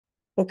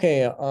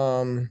Okay,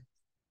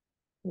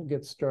 we'll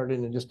get started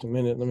in just a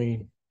minute.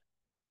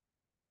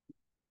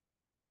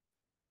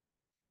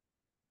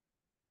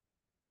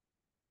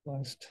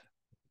 Last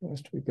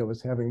last week I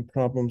was having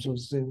problems with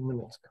Zoom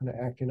and it's kind of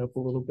acting up a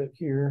little bit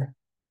here.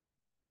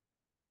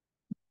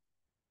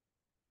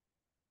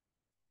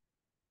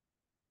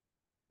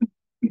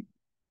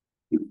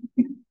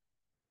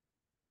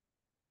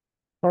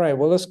 All right,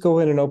 well, let's go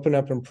ahead and open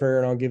up in prayer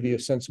and I'll give you a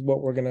sense of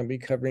what we're going to be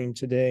covering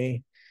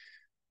today.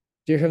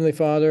 Dear Heavenly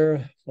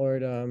Father,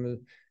 Lord,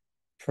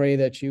 pray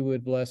that you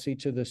would bless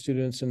each of the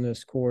students in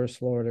this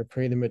course, Lord. I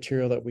pray the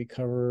material that we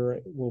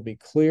cover will be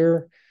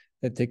clear,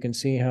 that they can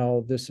see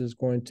how this is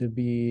going to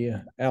be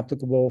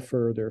applicable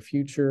for their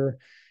future,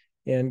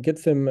 and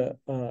get them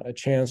a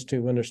chance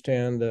to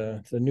understand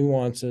the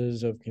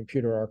nuances of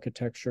computer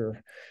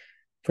architecture.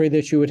 Pray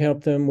that you would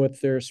help them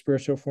with their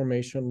spiritual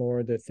formation,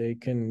 Lord, that they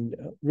can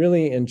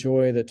really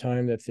enjoy the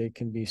time that they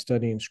can be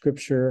studying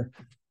scripture,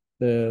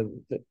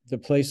 the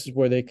places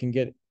where they can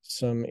get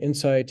some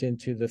insight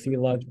into the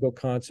theological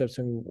concepts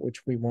in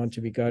which we want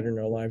to be guided in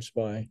our lives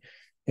by,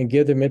 and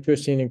give them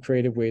interesting and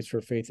creative ways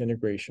for faith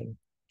integration. In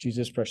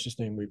Jesus' precious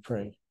name we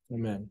pray.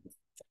 Amen.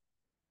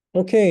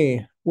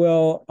 Okay,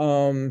 well,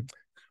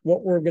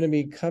 what we're going to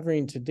be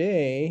covering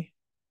today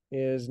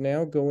is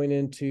now going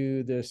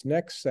into this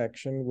next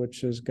section,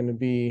 which is going to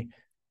be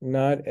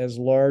not as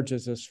large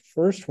as this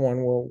first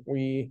one, where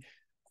we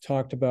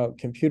talked about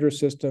computer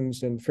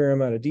systems in a fair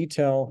amount of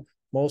detail,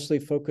 mostly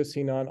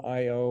focusing on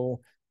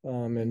I/O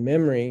and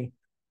memory.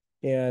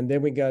 And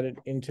then we got it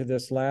into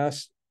this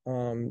last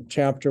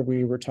chapter.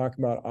 We were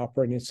talking about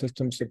operating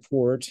system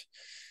support.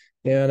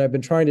 And I've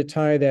been trying to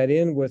tie that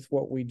in with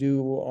what we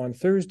do on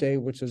Thursday,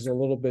 which is a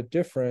little bit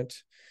different.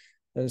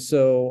 And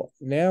so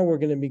now we're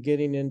going to be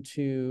getting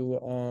into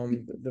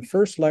the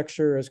first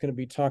lecture is going to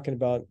be talking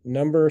about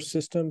number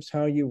systems,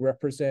 how you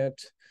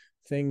represent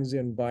things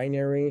in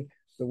binary,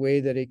 the way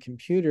that a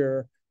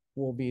computer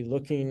will be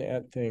looking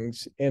at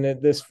things. And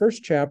this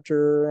first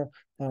chapter,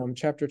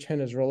 chapter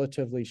 10, is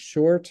relatively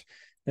short.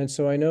 And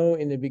so I know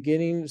in the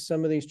beginning,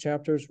 some of these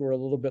chapters were a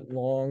little bit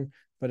long,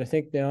 but I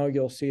think now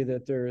you'll see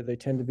that they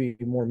tend to be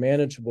more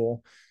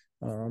manageable.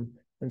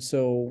 And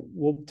so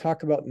we'll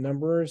talk about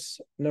number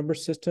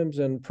systems,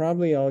 and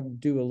probably I'll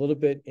do a little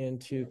bit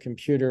into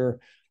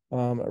computer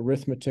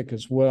arithmetic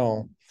as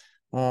well.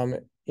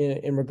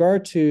 In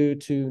regard to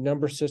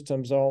number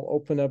systems, I'll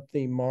open up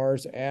the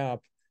Mars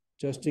app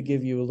just to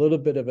give you a little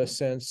bit of a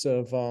sense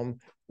of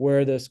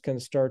where this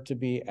can start to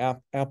be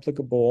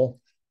applicable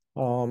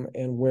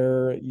and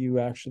where you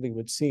actually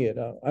would see it.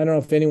 I don't know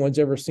if anyone's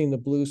ever seen the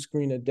blue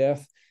screen of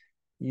death.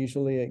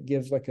 Usually it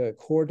gives like a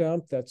core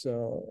dump. That's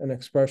an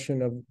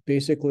expression of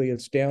basically it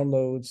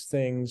downloads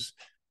things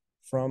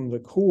from the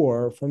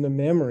core, from the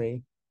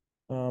memory.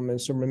 And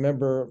so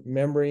remember,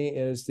 memory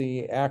is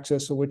the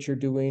access of what you're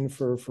doing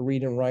for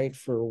read and write,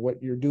 for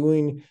what you're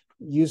doing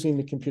using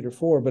the computer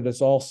for, but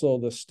it's also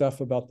the stuff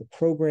about the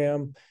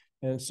program.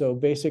 And so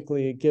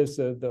basically it gives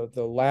the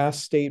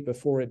last state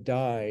before it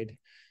died.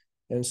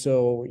 And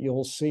so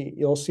you'll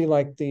see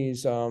like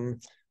these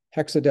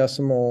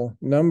hexadecimal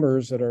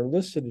numbers that are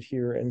listed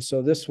here. And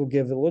so this will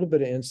give a little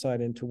bit of insight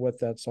into what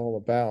that's all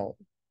about.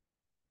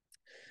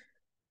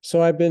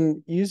 So I've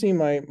been using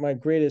my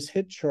greatest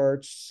hit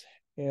charts.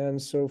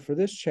 And so for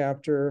this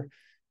chapter,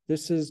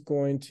 this is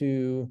going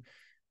to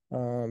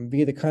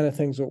be the kind of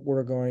things that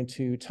we're going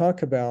to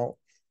talk about,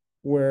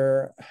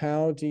 where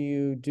how do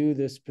you do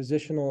this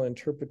positional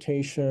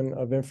interpretation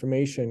of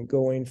information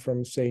going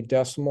from, say,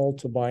 decimal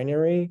to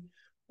binary,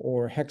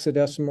 or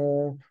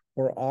hexadecimal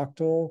or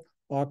octal.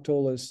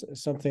 Octal is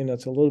something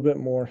that's a little bit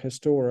more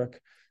historic,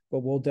 but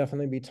we'll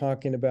definitely be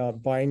talking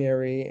about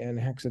binary and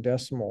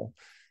hexadecimal.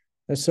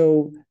 And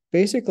so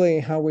basically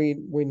how we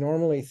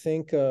normally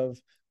think of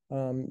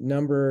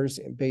numbers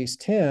in base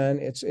 10,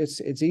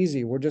 it's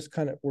easy.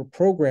 We're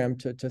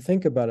programmed to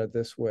think about it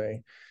this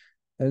way.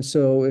 And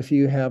so if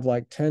you have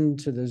like 10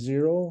 to the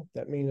 0,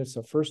 that means it's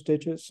the first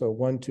digit. So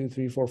 1, 2,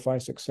 3, 4,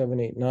 5, 6, 7,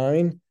 8,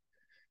 9.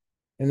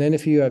 And then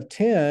if you have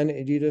 10,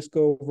 you just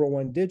go over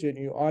one digit,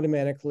 and you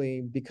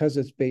automatically, because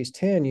it's base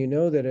 10, you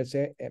know that it's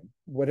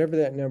whatever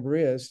that number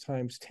is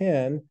times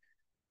 10.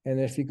 And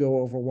if you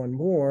go over one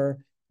more,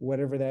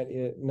 whatever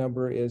that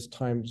number is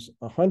times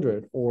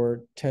 100,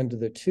 or 10 to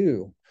the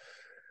 2.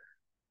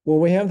 Well,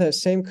 we have that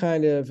same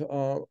kind of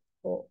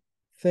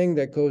thing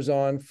that goes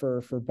on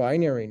for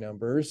binary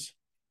numbers,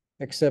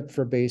 except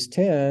for base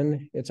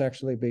 10, it's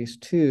actually base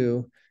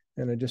 2.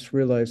 And I just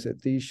realized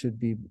that these should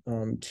be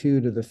 2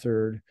 to the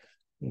third.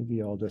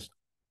 Maybe I'll just,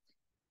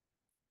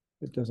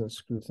 it doesn't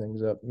screw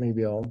things up.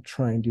 Maybe I'll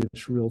try and do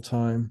this real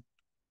time.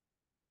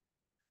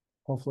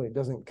 Hopefully it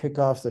doesn't kick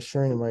off the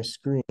sharing of my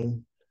screen.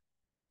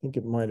 I think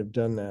it might have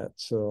done that.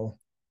 So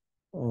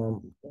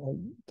I'll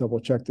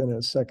double check that in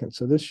a second.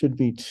 So this should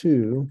be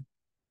 2.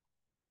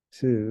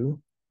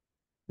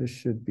 This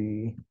should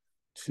be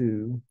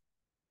 2.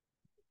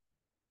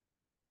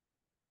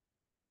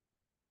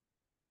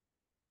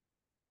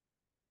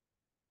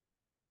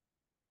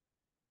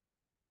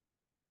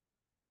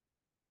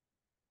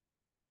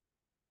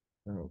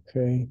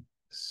 Okay,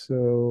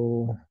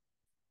 so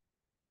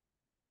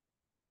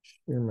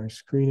share my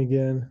screen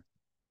again.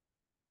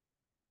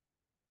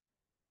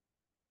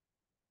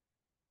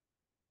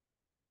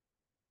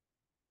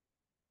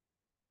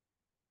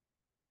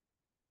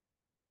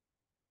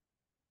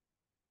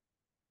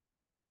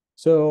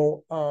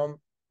 So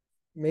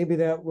maybe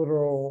that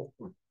little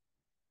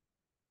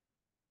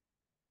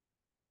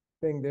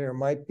thing there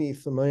might be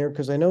familiar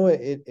because I know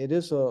it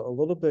is a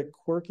little bit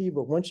quirky,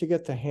 but once you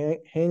get the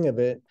hang of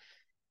it,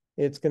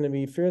 it's going to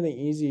be fairly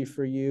easy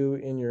for you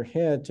in your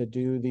head to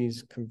do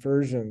these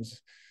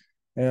conversions.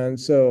 And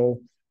so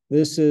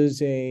this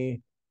is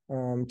a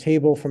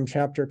table from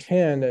chapter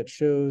 10 that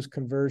shows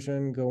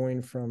conversion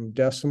going from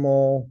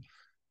decimal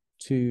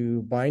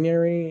to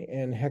binary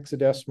and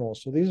hexadecimal.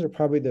 So these are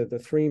probably the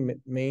three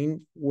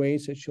main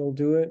ways that you'll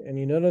do it. And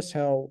you notice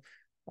how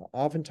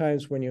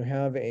oftentimes when you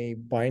have a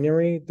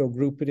binary, they'll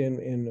group it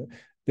in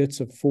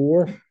bits of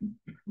 4.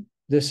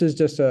 This is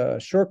just a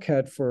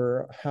shortcut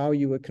for how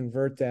you would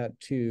convert that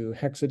to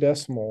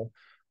hexadecimal.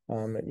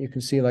 You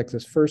can see like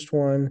this first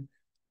one,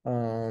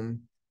 when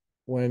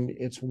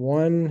it's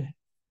 1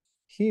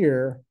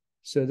 here,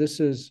 so this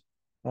is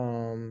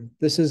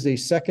the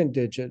second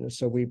digit, and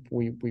so we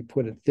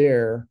put it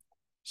there.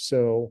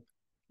 So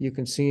you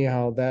can see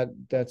how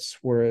that's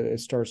where it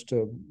starts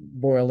to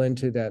boil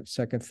into that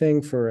second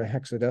thing for a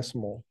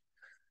hexadecimal.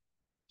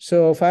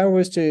 So if I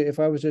was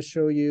to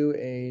show you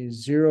a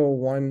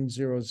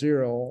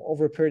 0100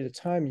 over a period of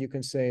time, you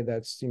can say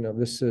that's,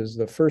 this is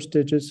the first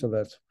digit, so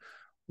that's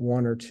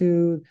 1 or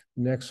 2.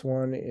 Next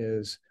one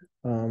is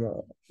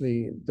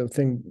the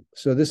thing.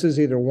 So this is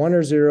either 1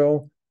 or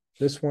 0.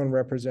 This one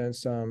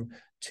represents 2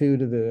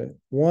 to the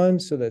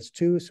 1, so that's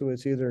 2. So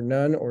it's either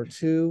none or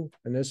 2.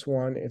 And this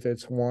one, if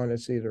it's 1,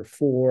 it's either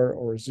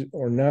 4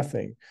 or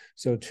nothing.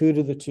 So 2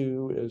 to the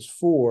 2 is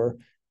 4.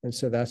 And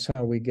so that's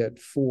how we get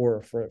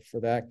 4 for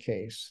that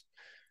case.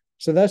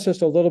 So that's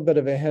just a little bit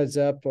of a heads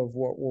up of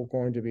what we're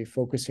going to be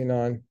focusing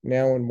on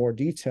now in more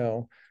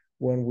detail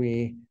when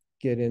we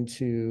get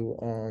into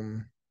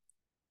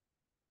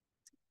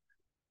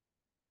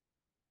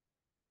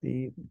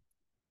the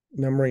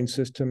numbering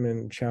system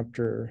in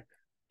chapter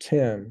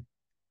 10.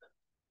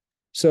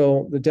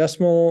 So the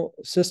decimal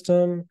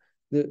system,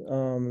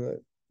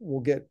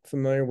 we'll get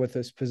familiar with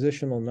this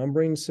positional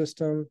numbering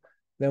system.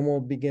 Then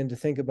we'll begin to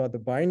think about the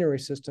binary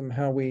system,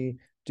 how we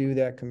do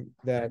that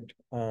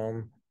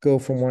go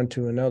from one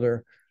to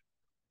another.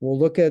 We'll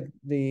look at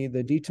the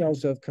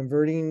details of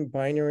converting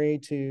binary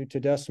to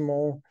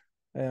decimal,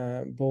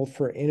 both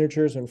for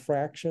integers and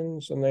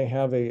fractions, and they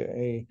have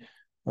a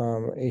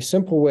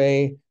simple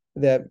way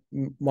that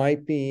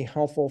might be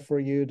helpful for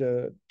you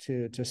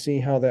to see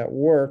how that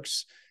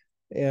works.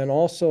 And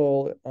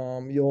also,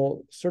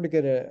 you'll sort of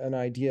get an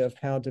idea of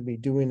how to be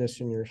doing this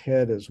in your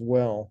head as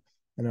well.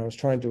 And I was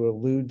trying to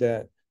allude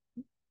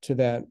to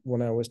that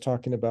when I was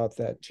talking about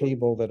that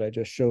table that I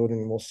just showed,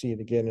 and we'll see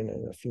it again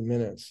in a few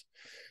minutes.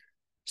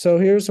 So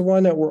here's the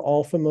one that we're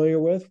all familiar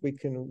with. We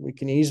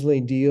can easily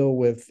deal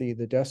with the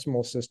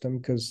decimal system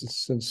because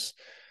since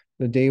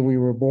the day we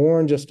were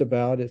born, just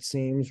about, it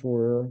seems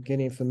we're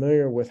getting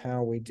familiar with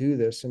how we do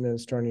this, and then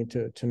starting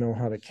to know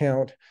how to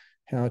count,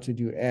 how to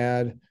do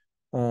add,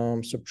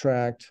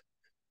 subtract,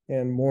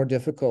 and more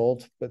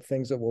difficult, but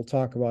things that we'll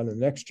talk about in the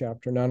next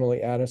chapter, not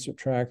only add and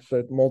subtract,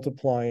 but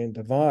multiply and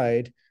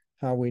divide,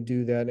 how we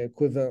do that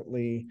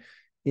equivalently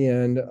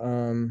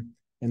in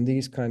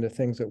these kind of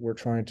things that we're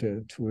trying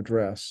to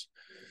address.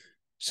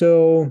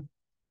 So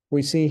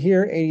we see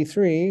here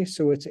 83,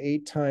 so it's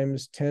 8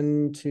 times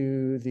 10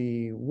 to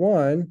the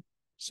 1,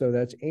 so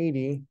that's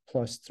 80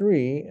 plus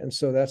 3, and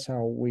so that's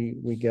how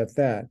we get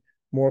that.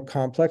 More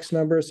complex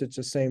numbers, it's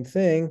the same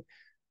thing.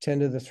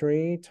 10 to the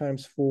 3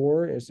 times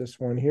 4 is this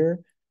one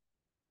here.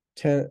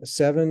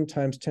 7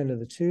 times 10 to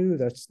the 2,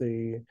 that's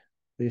the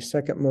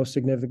second most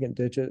significant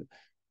digit.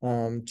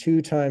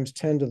 2 times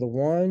 10 to the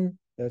 1,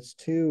 that's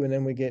 2, and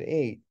then we get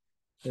 8.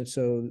 And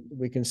so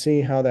we can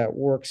see how that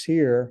works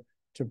here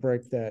to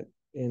break that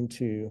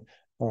into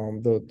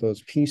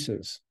those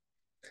pieces.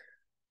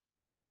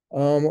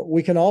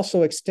 We can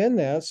also extend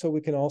that, so we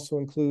can also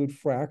include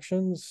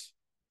fractions.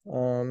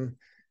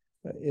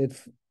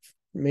 If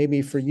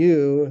maybe for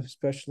you,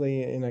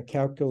 especially in a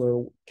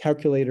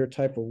calculator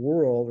type of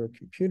world or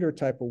computer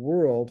type of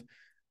world,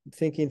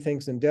 thinking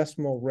things in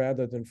decimal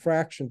rather than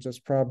fractions is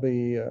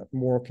probably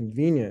more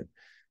convenient.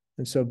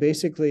 And so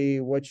basically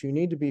what you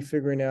need to be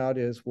figuring out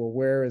is, well,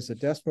 where is the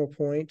decimal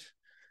point?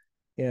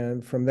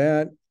 And from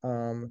that,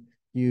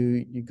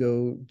 you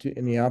go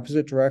in the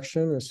opposite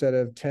direction. Instead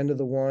of 10 to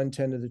the 1,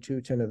 10 to the 2,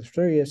 10 to the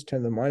 3, it's 10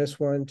 to the minus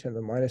 1, 10 to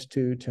the minus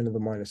 2, 10 to the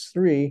minus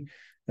 3.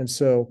 And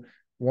so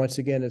once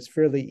again, it's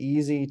fairly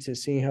easy to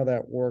see how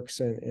that works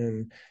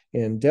in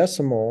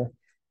decimal,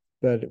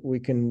 but we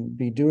can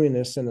be doing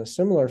this in a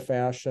similar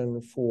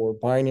fashion for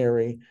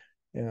binary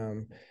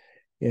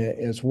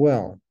as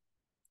well.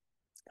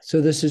 So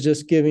this is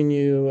just giving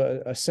you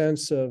a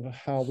sense of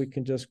how we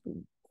can just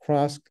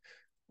cross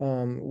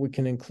We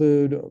can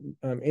include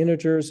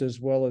integers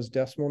as well as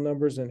decimal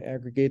numbers and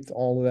aggregate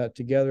all of that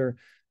together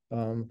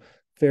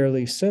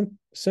fairly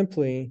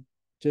simply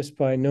just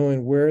by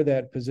knowing where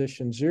that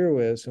position 0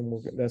 is,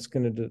 and that's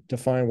going to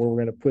define where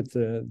we're going to put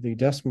the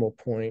decimal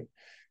point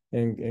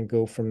and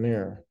go from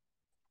there.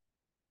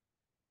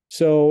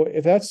 So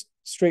if that's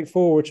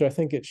straightforward, which I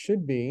think it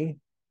should be,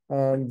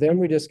 then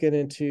we just get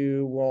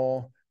into,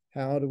 well,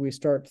 how do we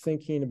start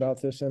thinking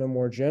about this in a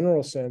more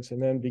general sense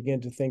and then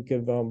begin to think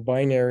of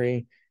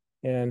binary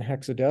and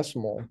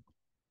hexadecimal.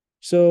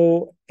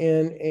 So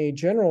in a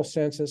general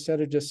sense, instead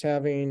of just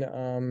having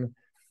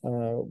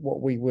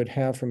what we would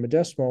have from a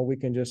decimal, we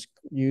can just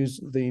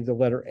use the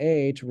letter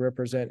A to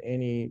represent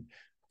any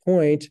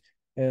point,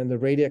 and the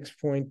radix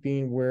point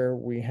being where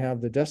we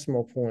have the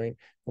decimal point.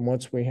 And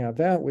once we have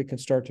that, we can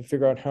start to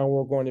figure out how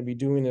we're going to be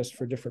doing this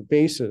for different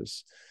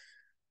bases.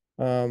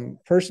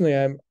 Personally,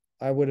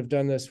 I would have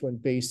done this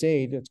with base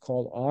 8. It's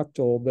called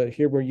octal, but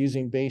here we're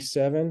using base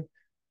 7.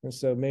 And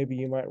so maybe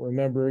you might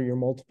remember your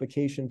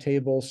multiplication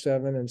table,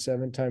 7 and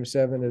 7 times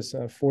 7 is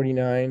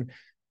 49.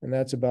 And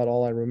that's about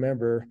all I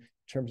remember in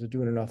terms of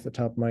doing it off the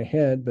top of my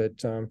head. But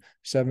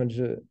 7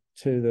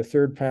 to the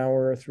third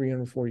power,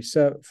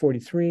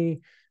 343,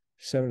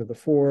 7 to the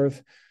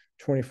fourth,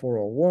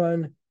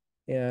 2401.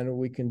 And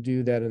we can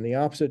do that in the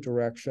opposite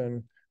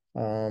direction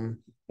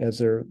as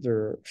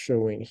they're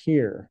showing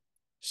here.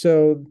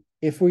 So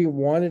if we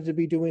wanted to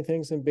be doing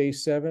things in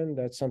base 7,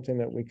 that's something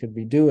that we could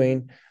be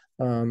doing.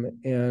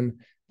 And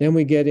then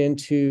we get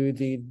into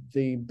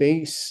the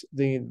base,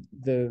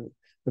 the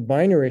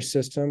binary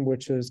system,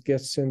 which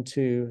gets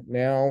into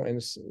now,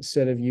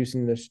 instead of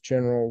using this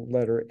general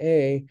letter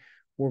A,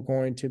 we're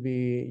going to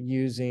be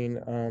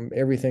using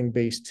everything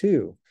base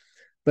 2.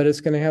 But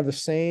it's going to have the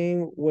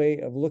same way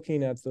of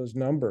looking at those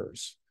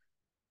numbers.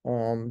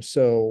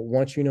 So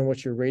once you know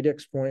what your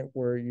radix point,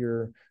 where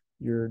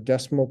your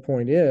decimal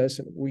point is,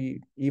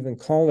 we even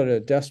call it a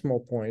decimal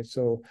point.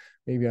 So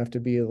maybe you have to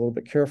be a little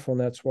bit careful,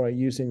 and that's why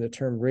using the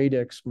term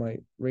radix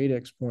point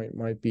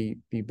might be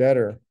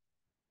better.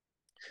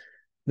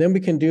 Then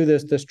we can do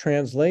this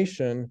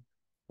translation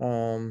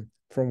from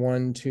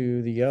one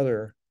to the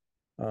other.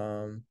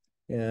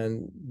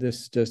 And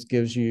this just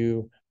gives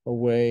you a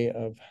way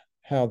of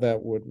how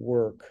that would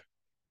work.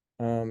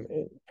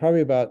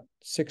 Probably about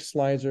 6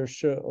 slides or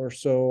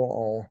so,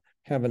 I'll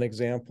have an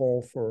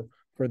example for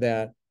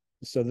that.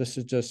 So this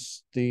is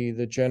just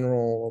the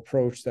general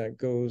approach that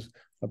goes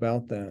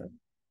about that.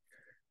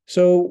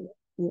 So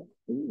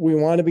we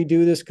want to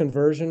do this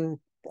conversion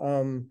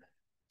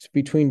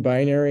between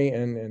binary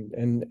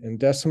and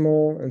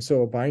decimal. And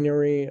so a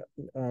binary,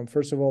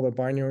 first of all, the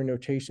binary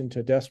notation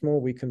to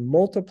decimal, we can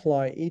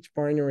multiply each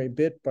binary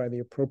bit by the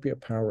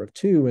appropriate power of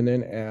 2 and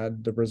then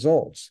add the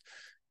results.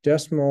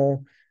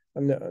 Decimal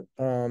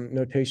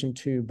notation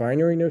to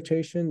binary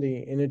notation, the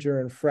integer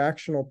and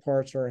fractional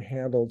parts are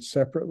handled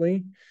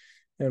separately.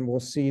 And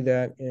we'll see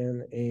that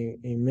in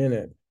a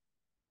minute.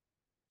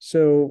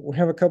 So we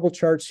have a couple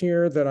charts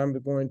here that I'm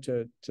going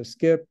to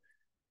skip,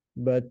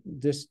 but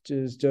this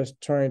is just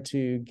trying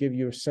to give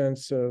you a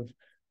sense of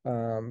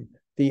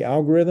the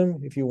algorithm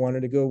if you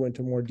wanted to go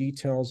into more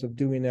details of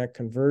doing that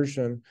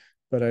conversion,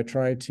 but I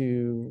tried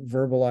to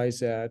verbalize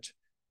that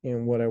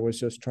in what I was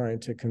just trying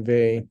to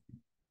convey.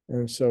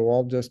 And so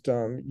I'll just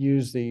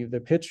use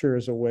the picture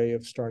as a way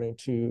of starting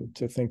to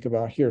think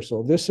about here.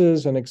 So this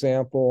is an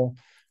example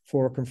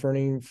for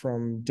converting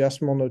from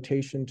decimal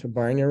notation to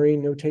binary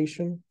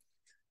notation.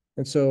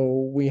 And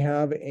so we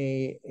have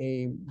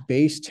a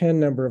base 10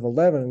 number of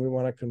 11, and we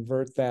want to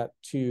convert that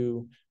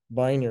to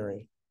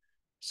binary.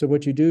 So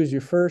what you do is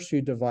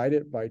you divide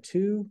it by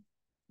 2.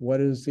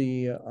 What is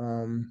the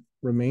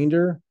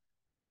remainder?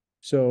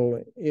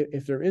 So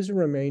if there is a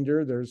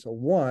remainder, there's a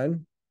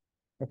 1.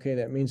 Okay,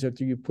 that means that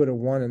you put a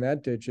 1 in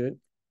that digit.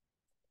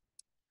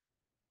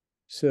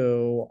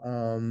 So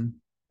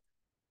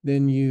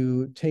then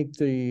you take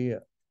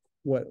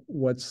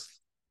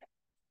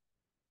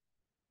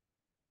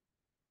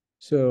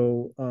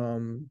so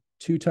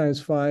 2 times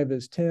 5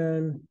 is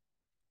 10.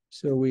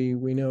 So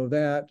we know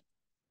that.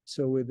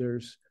 So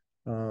there's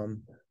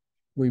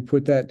we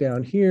put that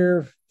down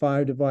here.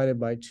 5 divided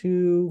by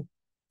 2,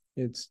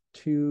 it's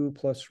 2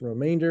 plus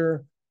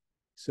remainder.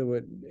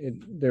 So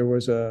there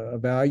was a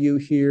value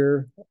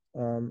here.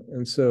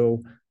 And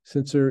so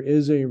since there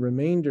is a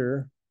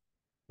remainder,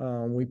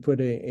 we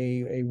put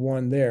a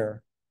 1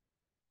 there.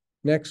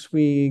 Next,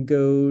 we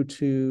go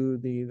to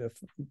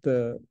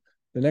the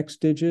next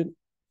digit,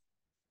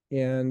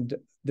 and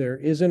there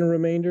isn't a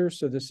remainder,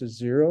 so this is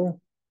 0,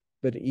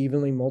 but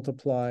evenly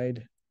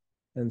multiplied.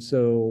 And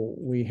so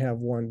we have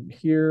 1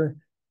 here,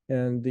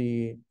 and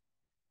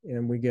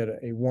we get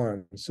a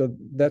 1. So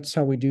that's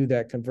how we do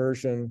that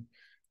conversion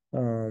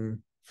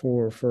for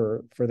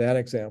that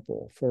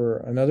example. For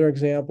another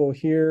example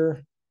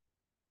here,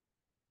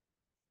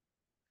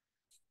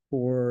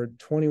 for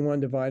 21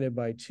 divided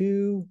by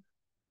 2,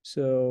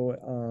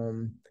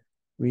 so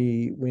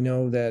we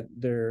know that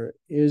there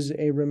is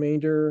a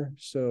remainder,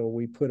 so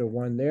we put a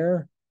 1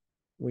 there.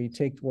 we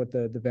take what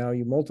the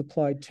value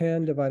multiplied,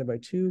 10 divided by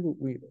 2,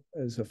 we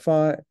is a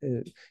 5,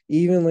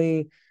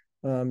 evenly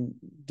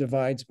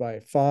divides by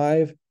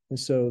 5. And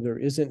so there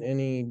isn't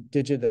any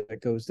digit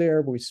that goes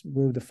there, but we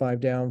move the 5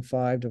 down.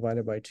 5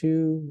 divided by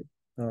 2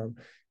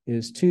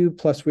 is 2,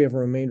 plus we have a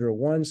remainder of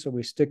 1, so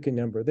we stick a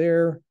number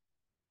there.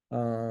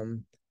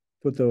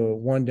 Put the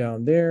 1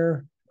 down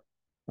there.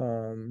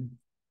 And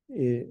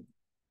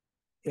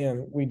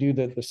we do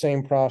the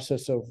same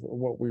process of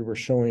what we were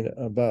showing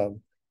above.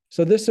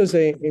 So this is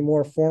a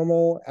more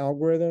formal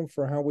algorithm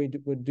for how we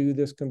would do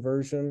this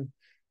conversion.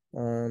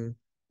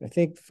 I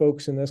think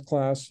folks in this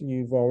class,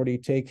 you've already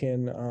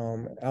taken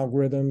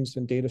algorithms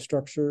and data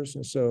structures.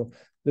 And so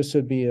this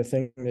would be a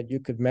thing that you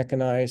could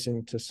mechanize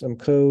into some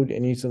code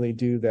and easily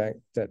do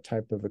that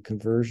type of a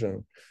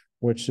conversion,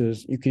 which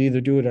is you could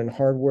either do it in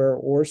hardware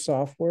or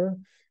software.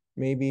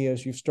 Maybe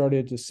as you've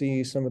started to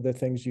see some of the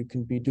things you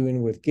can be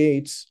doing with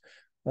gates,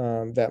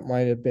 that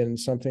might have been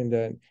something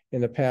that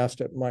in the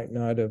past it might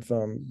not have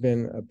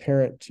been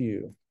apparent to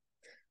you.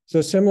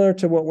 So similar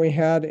to what we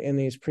had in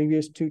these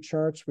previous two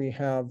charts, we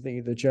have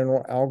the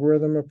general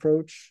algorithm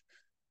approach.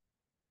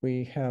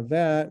 We have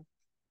that.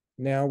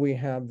 Now we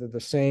have the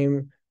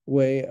same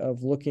way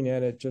of looking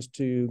at it, just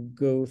to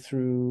go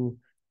through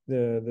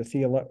the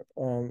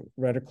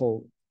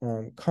theoretical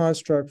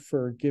construct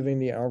for giving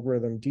the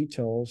algorithm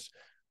details.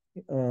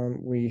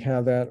 We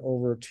have that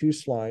over 2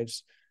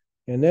 slides.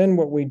 And then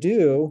what we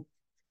do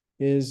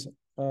is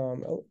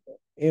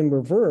in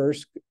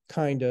reverse,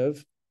 kind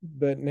of,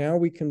 but now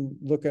we can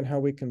look at how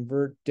we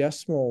convert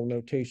decimal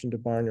notation to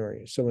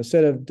binary. So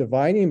instead of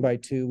dividing by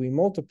 2, we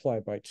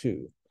multiply by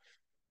 2.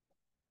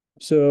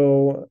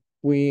 So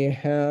we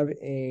have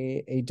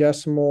a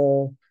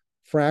decimal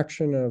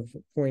fraction of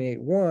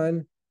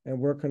 0.81, and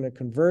we're going to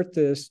convert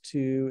this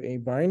to a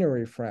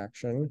binary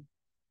fraction.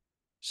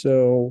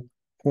 So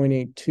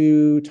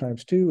 0.82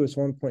 times 2 is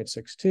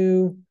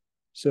 1.62.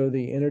 So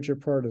the integer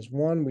part is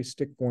 1. We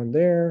stick 1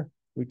 there.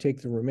 We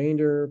take the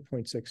remainder.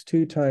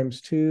 0.62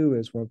 times 2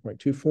 is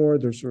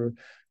 1.24.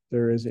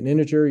 There is an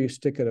integer. You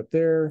stick it up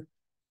there,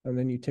 and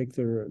then you take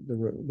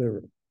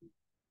the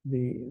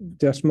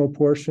decimal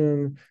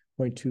portion.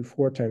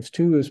 0.24 times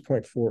 2 is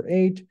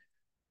 0.48.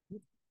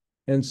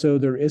 And so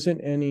there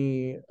isn't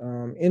any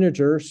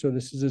integer, so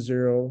this is a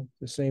 0.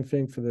 The same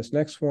thing for this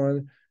next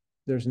one.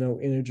 There's no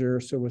integer,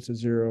 so it's a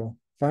 0.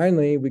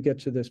 Finally, we get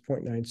to this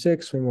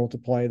 0.96. We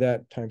multiply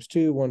that times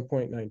 2,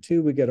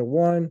 1.92. We get a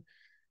 1.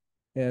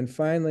 And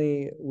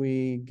finally,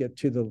 we get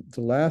to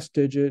the last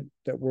digit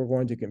that we're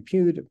going to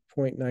compute.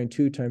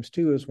 0.92 times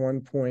 2 is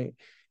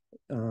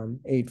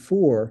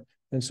 1.84.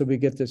 And so we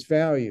get this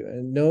value.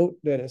 And note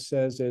that it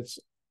says it's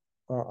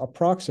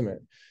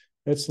approximate.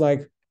 It's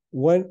like,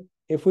 what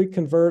if we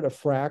convert a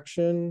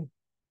fraction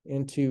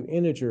into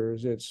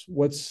integers?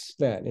 What's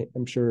that?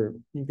 I'm sure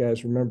you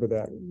guys remember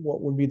that.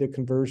 What would be the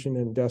conversion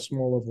in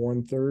decimal of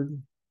 1/3?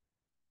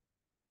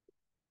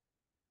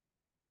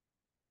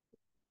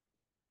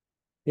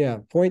 Yeah,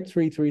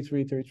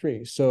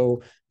 0.33333.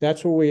 So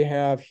that's what we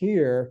have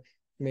here,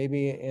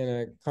 maybe in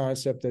a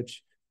concept that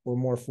we're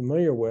more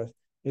familiar with.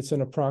 It's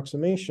an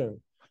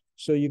approximation.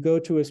 So you go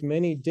to as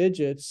many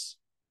digits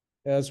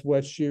as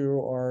what you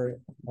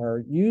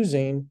are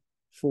using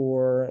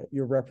for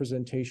your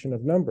representation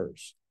of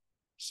numbers.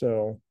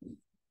 So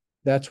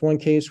that's one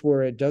case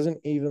where it doesn't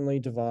evenly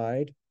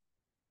divide.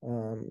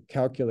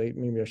 Calculate,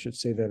 maybe I should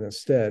say that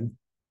instead.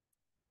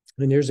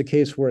 And here's a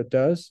case where it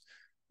does.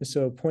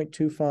 So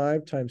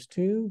 0.25 times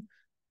 2,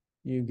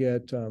 you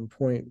get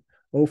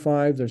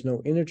 0.05. There's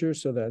no integer,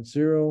 so that's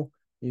 0.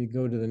 You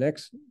go to the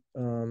next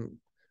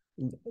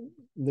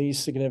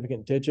least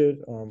significant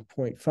digit.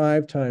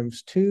 0.5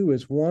 times 2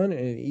 is 1, and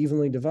it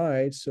evenly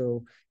divides.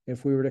 So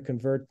if we were to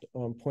convert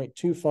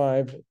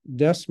 0.25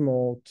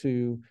 decimal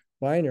to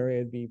binary,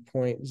 it'd be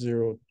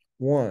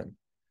 0.01.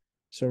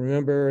 So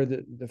remember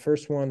that the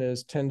first one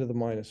is 10 to the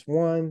minus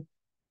 1.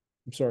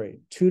 I'm sorry,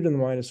 2 to the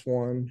minus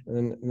 1, and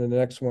then the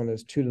next one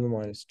is 2 to the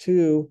minus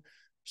 2.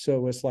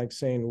 So it's like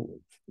saying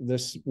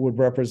this would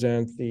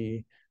represent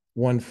the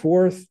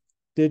 1/4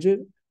 digit.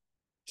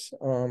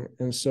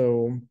 And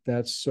so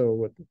that's,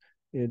 so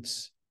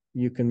it's,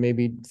 you can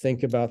maybe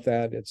think about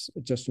that. It's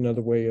just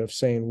another way of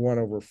saying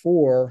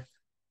 1/4,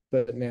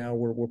 but now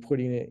we're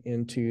putting it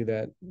into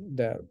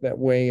that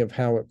way of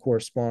how it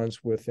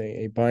corresponds with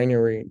a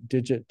binary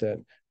digit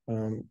that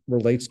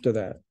relates to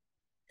that.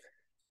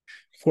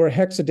 For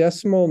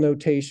hexadecimal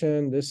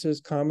notation, this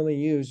is commonly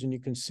used, and you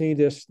can see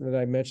this that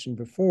I mentioned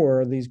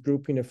before, these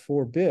grouping of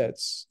 4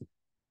 bits.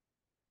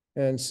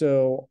 And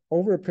so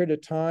over a period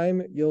of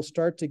time, you'll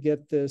start to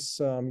get this,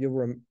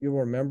 you'll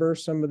remember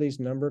some of these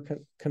number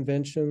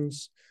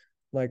conventions,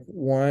 like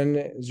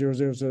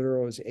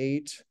 1000 is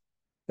 8.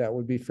 That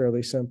would be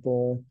fairly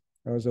simple.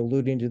 I was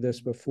alluding to this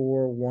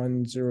before.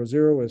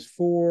 100 is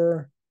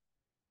 4,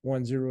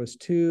 10 is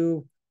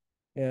 2,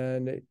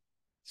 and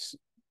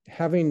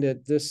having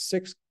this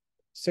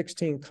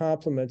 16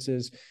 complements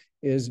is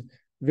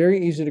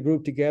very easy to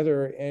group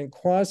together, and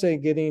quasi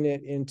getting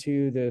it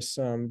into this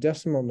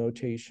decimal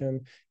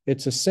notation.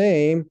 It's the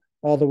same,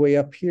 all the way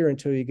up here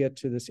until you get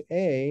to this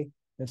A.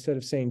 Instead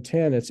of saying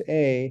 10, it's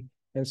A.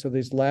 And so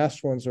these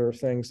last ones are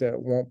things that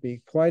won't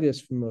be quite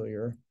as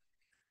familiar.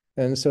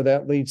 And so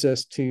that leads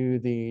us to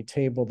the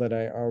table that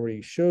I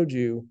already showed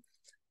you.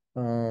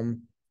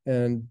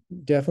 And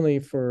definitely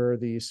for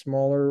the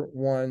smaller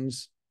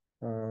ones,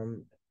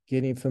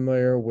 getting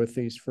familiar with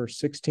these first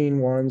 16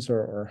 ones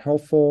are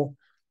helpful.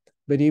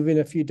 But even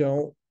if you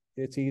don't,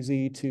 it's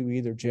easy to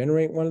either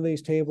generate one of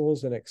these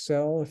tables in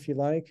Excel if you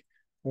like,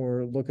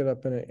 or look it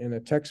up in a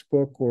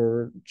textbook,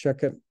 or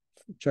check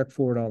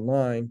for it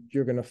online.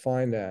 You're going to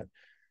find that.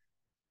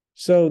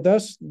 So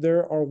thus,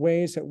 there are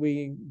ways that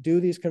we do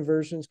these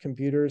conversions.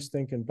 Computers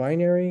think in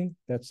binary.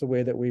 That's the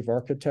way that we've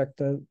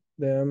architected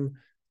them.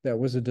 That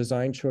was a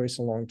design choice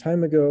a long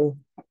time ago.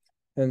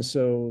 And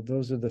so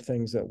those are the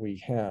things that we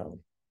have.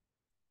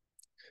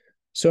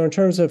 So in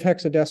terms of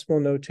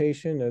hexadecimal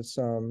notation, it's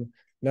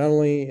not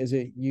only is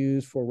it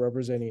used for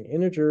representing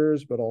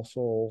integers, but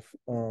also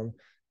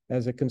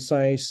as a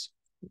concise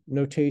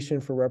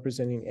notation for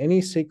representing any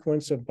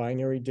sequence of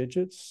binary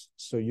digits.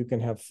 So you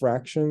can have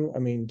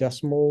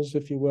decimals,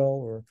 if you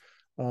will,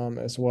 or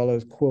as well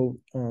as quote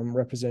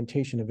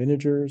representation of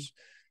integers.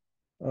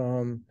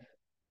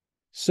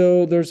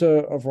 So there's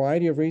a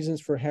variety of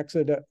reasons for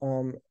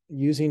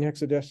using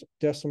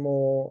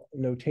hexadecimal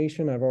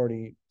notation. I've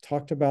already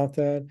talked about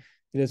that.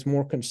 It is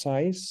more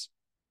concise.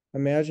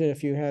 Imagine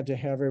if you had to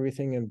have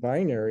everything in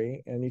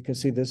binary, and you can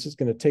see this is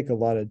going to take a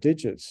lot of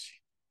digits.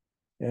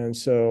 And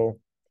so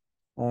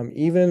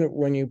even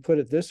when you put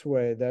it this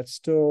way,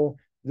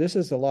 this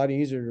is a lot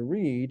easier to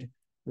read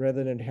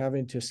rather than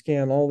having to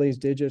scan all these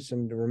digits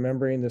and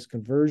remembering this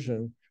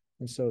conversion.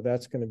 And so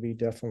that's going to be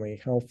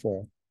definitely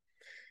helpful.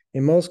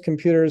 In most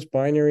computers,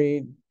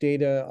 binary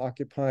data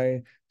occupy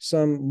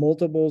some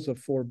multiples of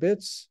 4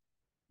 bits.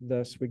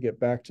 Thus, we get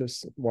back to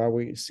why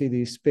we see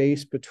the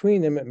space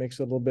between them. It makes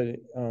it a little bit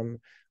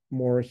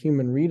more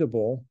human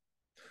readable,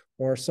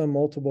 or some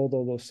multiple of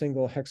those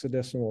single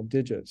hexadecimal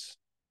digits.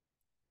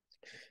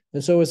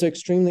 And so it's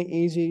extremely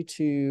easy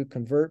to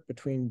convert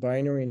between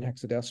binary and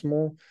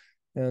hexadecimal.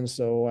 And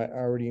so I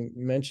already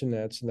mentioned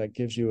that, so that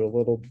gives you a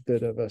little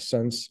bit of a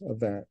sense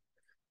of that.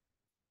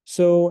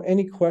 So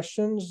any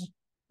questions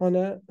on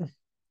that? At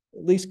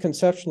least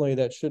conceptually,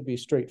 that should be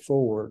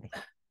straightforward.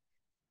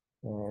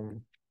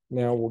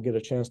 Now we'll get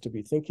a chance to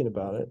be thinking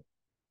about it.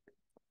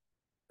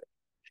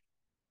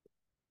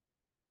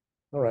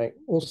 All right,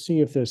 we'll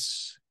see if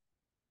this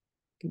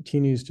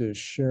continues to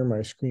share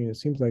my screen. It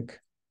seems like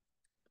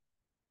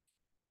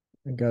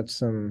I got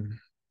some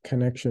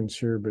connections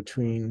here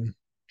between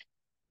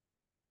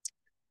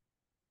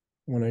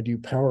when I do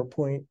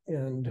PowerPoint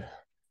and,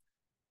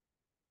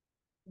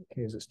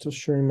 okay, is it still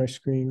sharing my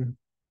screen?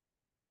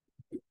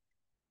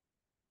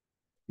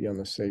 Be on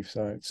the safe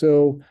side.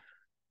 So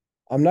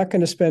I'm not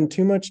going to spend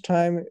too much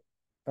time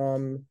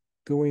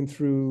going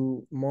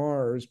through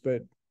Mars,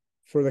 but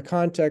for the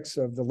context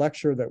of the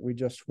lecture that we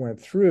just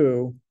went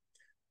through,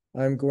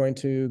 I'm going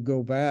to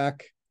go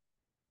back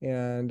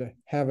and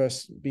have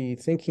us be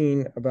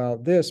thinking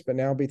about this, but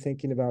now be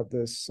thinking about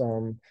this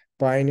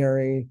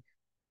binary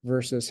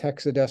versus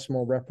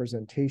hexadecimal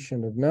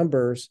representation of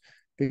numbers,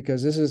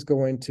 because this is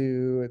going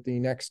to the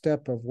next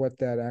step of what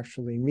that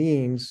actually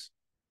means.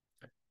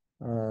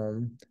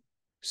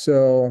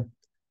 So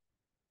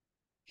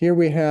here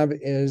we have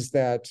is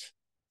that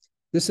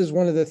this is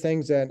one of the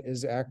things that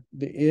is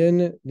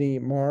in the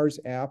Mars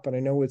app, and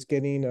I know it's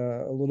getting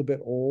a little bit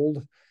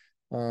old,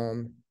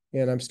 and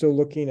I'm still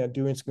looking at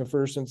doing some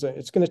conversions.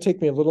 It's going to take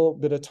me a little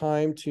bit of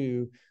time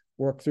to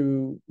work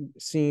through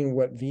seeing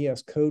what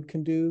VS Code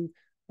can do.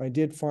 I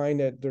did find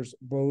that there's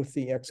both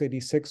the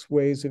x86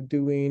 ways of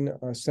doing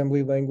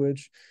assembly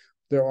language.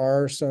 There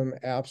are some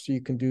apps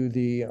you can do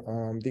the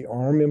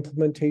ARM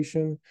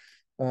implementation.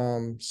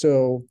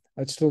 So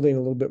I'd still need a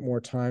little bit more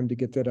time to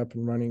get that up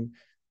and running.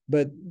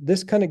 But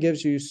this kind of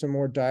gives you some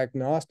more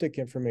diagnostic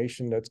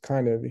information that's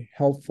kind of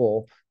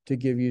helpful to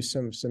give you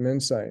some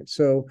insight.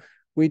 So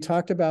we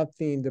talked about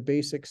the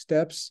basic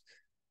steps,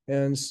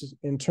 and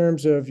in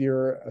terms of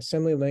your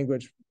assembly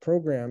language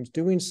programs,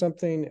 doing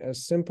something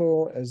as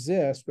simple as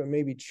this, but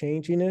maybe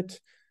changing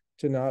it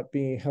to not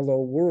be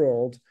hello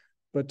world,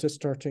 but to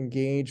start to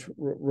engage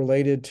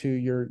related to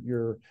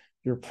your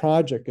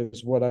project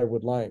is what I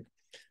would like.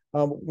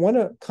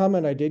 One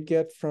comment I did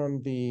get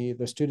from the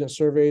student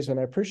surveys, and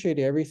I appreciate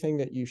everything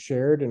that you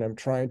shared, and I'm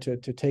trying to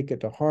take it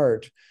to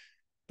heart.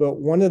 But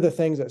one of the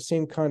things that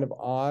seemed kind of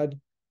odd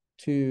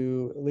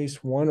to at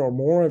least one or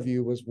more of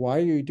you was, why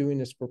are you doing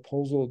this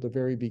proposal at the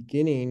very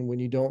beginning when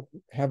you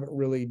haven't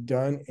really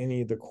done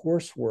any of the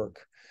coursework?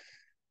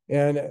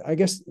 And I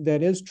guess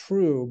that is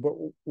true, but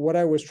what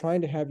I was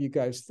trying to have you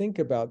guys think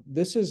about,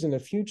 this is in the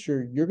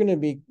future, you're going to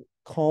be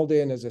called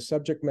in as a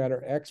subject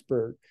matter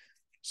expert.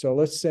 So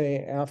let's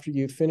say after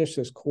you finish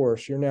this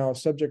course, you're now a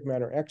subject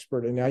matter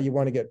expert, and now you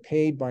want to get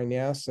paid by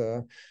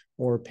NASA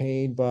or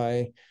paid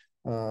by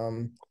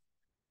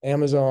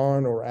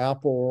Amazon or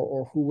Apple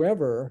or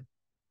whoever.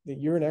 that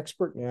you're an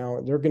expert now,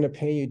 and they're going to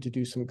pay you to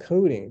do some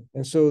coding.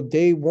 And so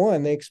day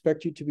one, they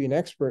expect you to be an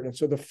expert. And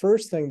so the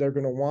first thing they're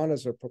going to want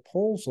is a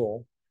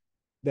proposal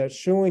that's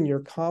showing your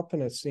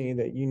competency,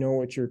 that you know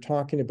what you're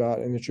talking about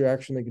and that you're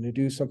actually going to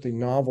do something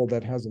novel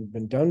that hasn't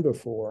been done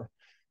before.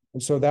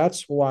 And so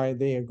that's why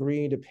they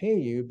agree to pay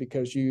you,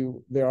 because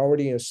they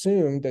already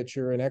assumed that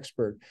you're an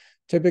expert.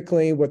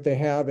 Typically, what they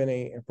have in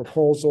a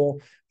proposal,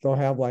 they'll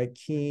have like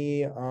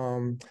key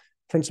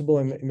principal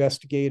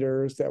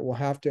investigators that will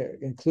have to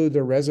include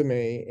their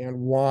resume and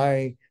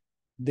why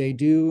they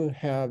do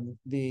have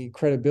the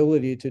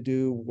credibility to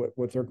do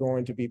what they're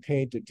going to be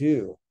paid to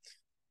do.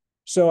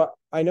 So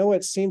I know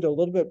it seemed a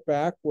little bit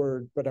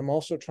backward, but I'm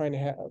also trying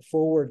to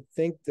forward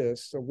think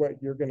this of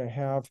what you're going to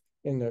have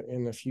in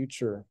the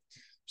future.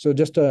 So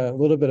just a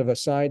little bit of a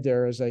side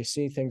there, as I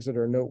see things that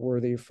are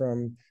noteworthy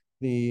from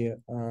the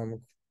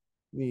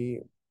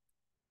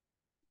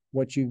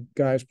what you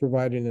guys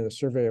provided in the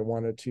survey, I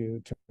wanted to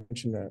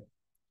mention that.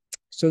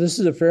 So this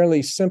is a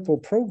fairly simple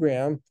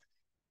program,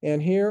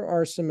 and here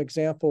are some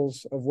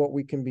examples of what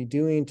we can be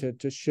doing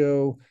to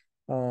show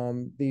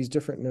these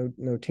different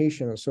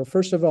notations. So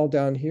first of all,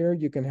 down here,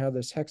 you can have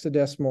this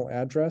hexadecimal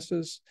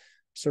addresses.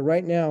 So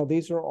right now,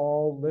 these are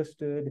all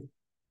listed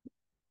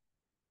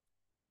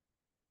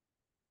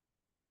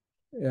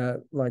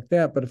like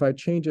that. But if I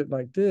change it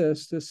like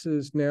this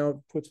is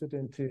now puts it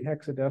into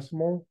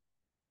hexadecimal.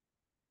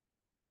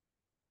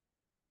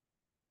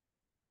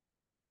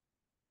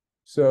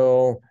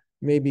 So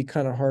maybe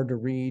kind of hard to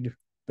read,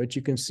 but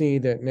you can see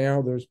that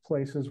now there's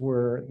places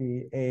where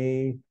the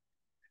A,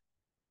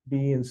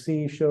 B, and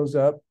C shows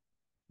up.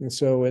 And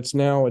so it's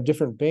now a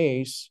different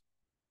base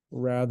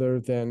rather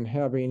than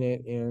having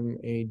it in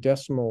a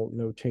decimal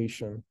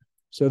notation.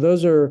 So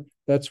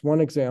that's one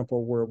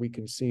example where we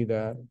can see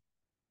that.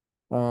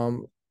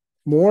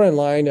 More in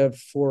line of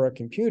for a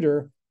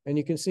computer, and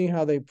you can see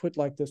how they put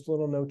like this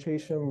little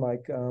notation,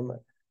 like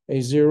a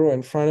 0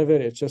 in front of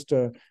it. It's just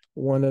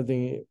one of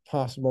the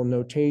possible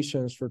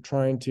notations for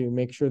trying to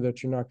make sure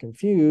that you're not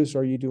confused.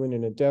 Are you doing it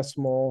in a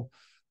decimal?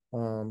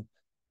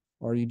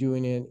 Are you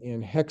doing it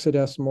in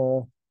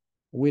hexadecimal?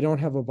 We don't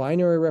have a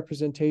binary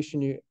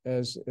representation,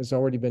 as has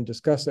already been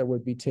discussed, that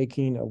would be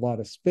taking a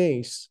lot of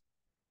space.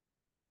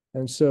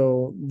 And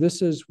so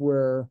this is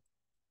where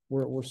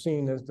we're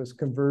seeing this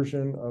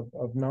conversion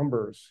of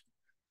numbers.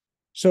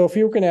 So if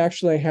you can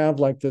actually have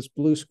like this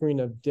blue screen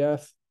of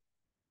death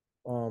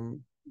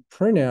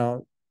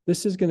printout,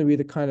 this is going to be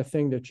the kind of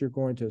thing that you're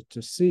going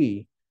to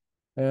see.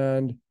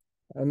 And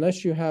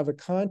unless you have a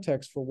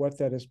context for what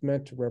that is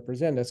meant to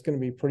represent, that's going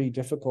to be pretty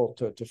difficult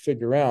to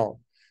figure out.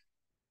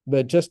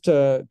 But just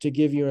to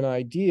give you an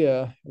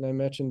idea, and I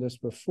mentioned this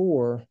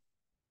before,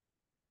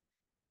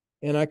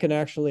 and I can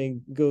actually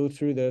go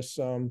through this.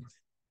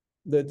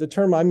 The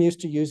term I'm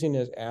used to using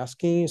is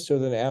ASCII. So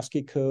the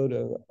ASCII code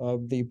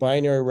of the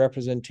binary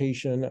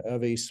representation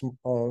of a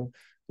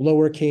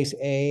lowercase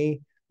a,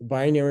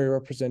 binary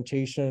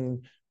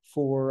representation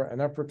for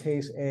an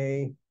uppercase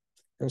A.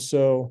 And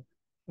so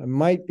I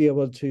might be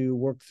able to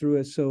work through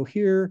it. So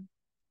here,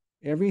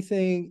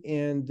 everything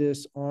in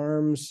this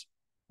ARMS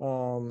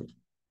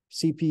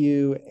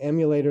CPU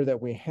emulator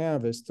that we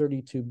have is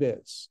 32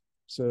 bits.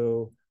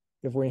 So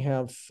if we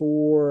have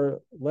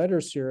 4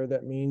 letters here,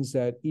 that means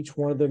that each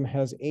one of them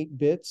has 8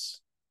 bits.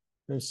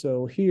 And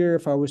so here,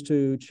 if I was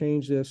to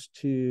change this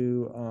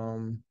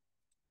to,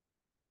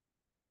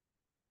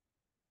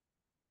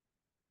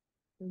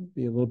 it'd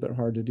be a little bit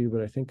hard to do,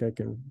 but I think I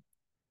can.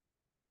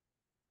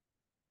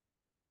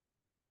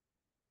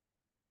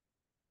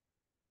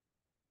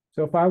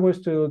 So if I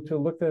was to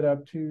look that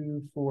up,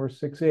 2, 4,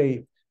 6, 8,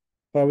 if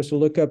I was to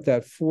look up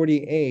that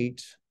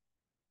 48,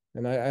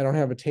 and I don't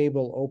have a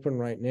table open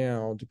right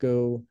now to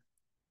go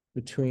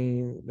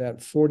between that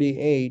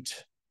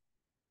 48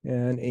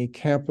 and a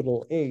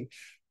capital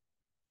H,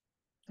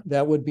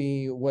 that would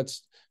be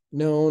what's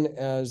known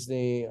as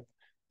the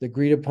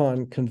agreed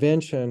upon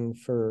convention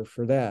for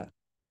that.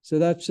 So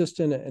that's just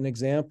an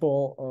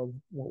example of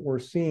what we're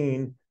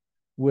seeing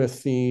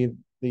with the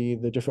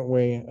different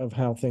way of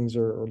how things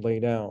are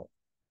laid out.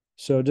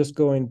 So just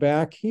going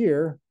back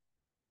here,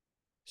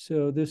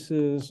 so this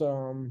is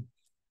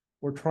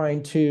we're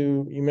trying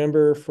to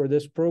remember for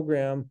this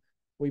program,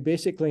 we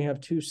basically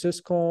have 2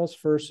 syscalls.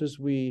 First is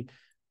we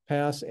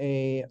pass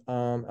a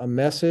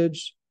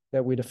message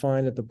that we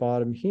define at the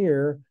bottom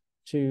here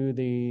to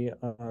the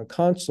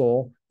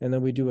console, and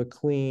then we do a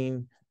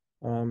clean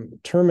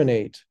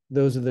terminate.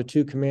 Those are the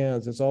 2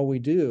 commands. That's all we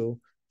do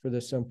for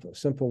this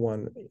simple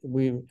one.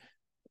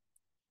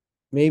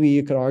 Maybe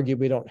you could argue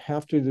we don't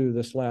have to do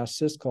this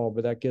last syscall,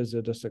 but that gives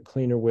it just a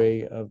cleaner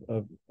way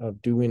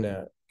of doing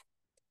that.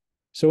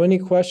 So any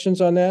questions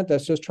on that?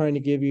 That's just trying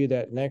to give you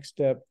that next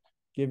step,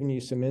 giving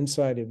you some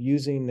insight of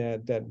using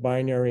that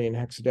binary and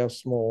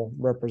hexadecimal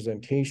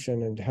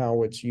representation and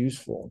how it's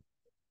useful.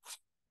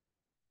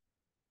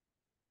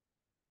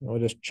 I'll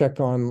just check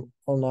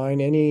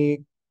online.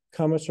 Any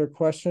comments or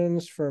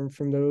questions from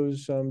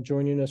those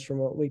joining us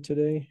remotely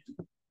today?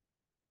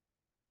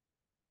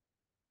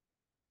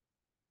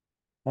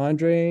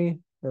 Andre,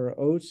 or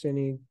Oates,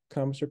 any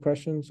comments or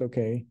questions?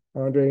 Okay,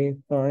 Andre,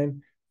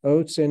 fine.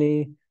 Oates,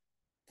 any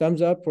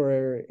thumbs up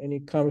or any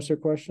comments or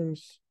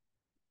questions?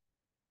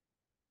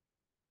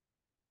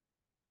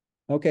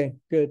 Okay,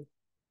 good.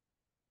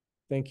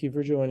 Thank you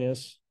for joining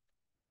us.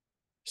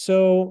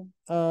 So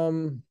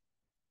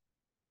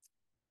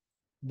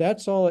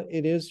that's all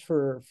it is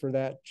for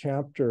that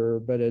chapter,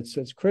 but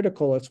it's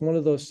critical. It's one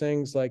of those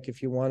things like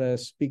if you want to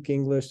speak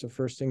English, the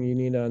first thing you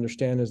need to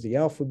understand is the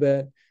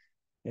alphabet,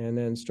 and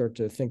then start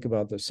to think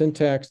about the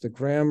syntax, the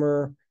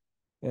grammar.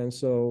 And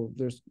so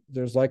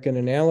there's like an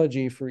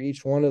analogy for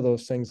each one of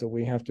those things that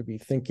we have to be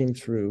thinking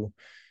through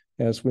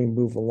as we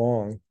move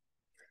along.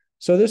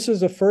 So this is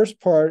the first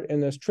part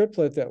in this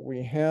triplet that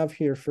we have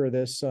here for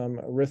this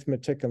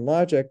arithmetic and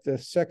logic. The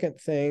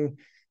second thing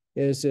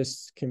is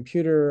this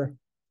computer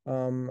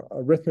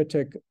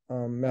arithmetic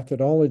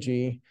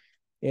methodology.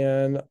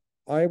 And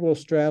I will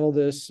straddle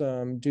this,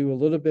 do a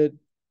little bit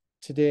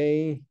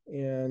today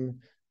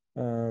and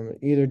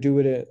either do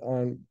it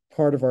on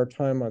part of our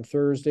time on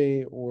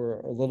Thursday or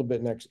a little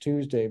bit next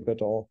Tuesday,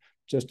 but I'll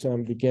just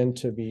begin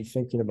to be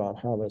thinking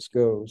about how this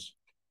goes.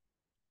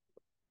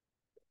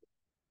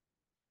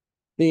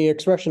 The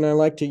expression I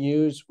like to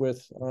use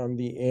with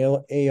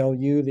the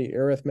ALU, the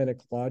arithmetic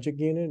logic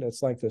unit,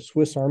 it's like the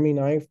Swiss Army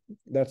knife.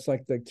 That's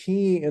like the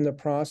key in the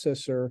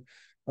processor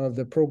of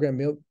the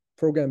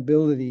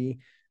programmability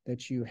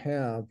that you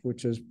have,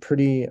 which is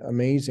pretty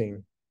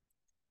amazing.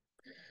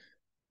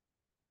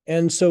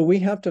 And so we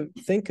have to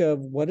think of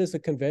what is the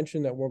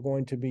convention that we're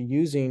going to be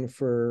using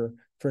for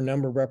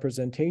number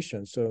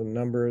representation. So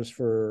numbers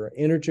for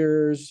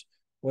integers.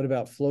 What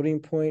about floating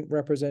point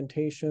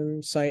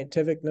representation?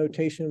 Scientific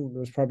notation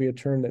was probably a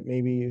term that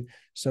maybe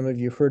some of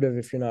you heard of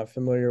if you're not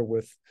familiar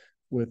with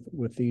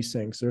these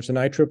things. There's an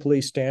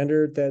IEEE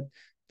standard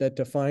that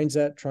defines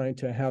that, trying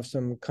to have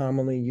some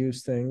commonly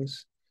used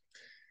things.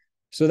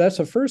 So that's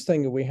the first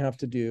thing that we have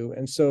to do.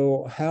 And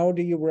so how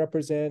do you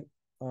represent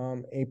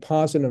a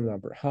positive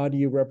number? How do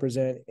you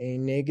represent a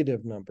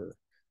negative number?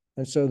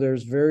 And so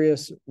there's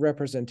various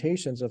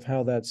representations of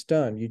how that's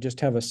done. You just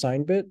have a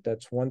sign bit,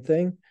 that's one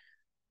thing.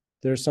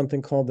 There's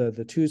something called the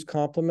 2's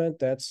complement,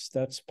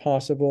 that's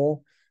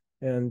possible,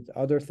 and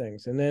other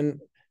things. And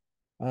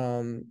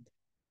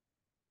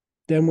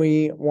then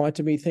we want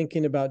to be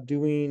thinking about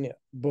doing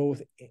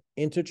both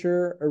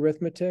integer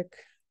arithmetic.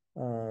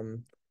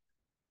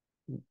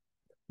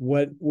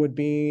 What would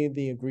be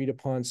the agreed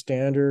upon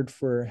standard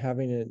for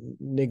having a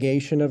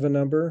negation of a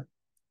number?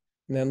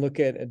 And then look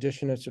at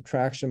addition and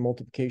subtraction,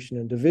 multiplication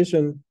and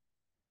division.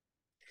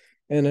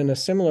 And in a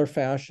similar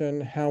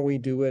fashion, how we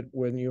do it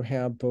when you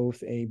have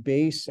both a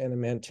base and a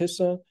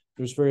mantissa.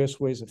 There's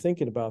various ways of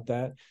thinking about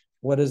that.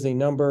 What is a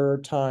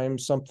number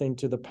times something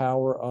to the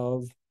power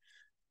of?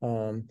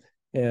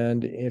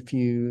 And if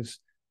you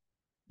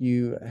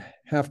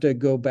have to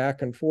go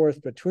back and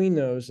forth between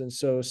those. And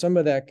so some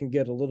of that can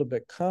get a little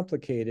bit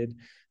complicated.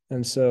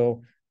 And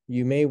so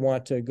you may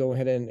want to go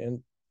ahead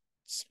and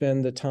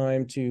spend the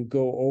time to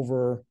go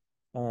over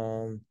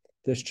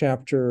this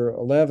chapter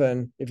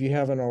 11, if you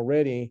haven't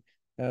already,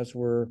 as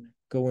we're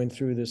going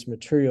through this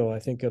material. I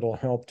think it'll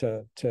help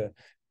to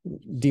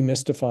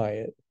demystify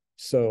it.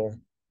 So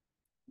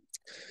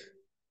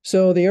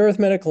the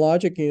arithmetic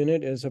logic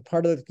unit is a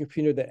part of the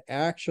computer that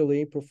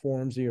actually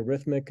performs the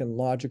arithmetic and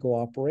logical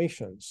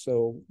operations.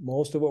 So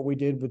most of what we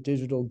did with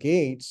digital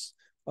gates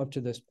up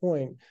to this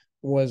point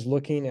was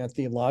looking at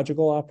the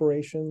logical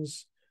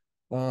operations.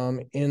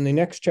 In the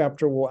next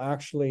chapter, we'll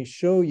actually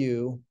show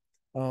you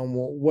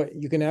what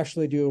you can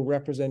actually do a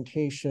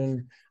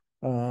representation.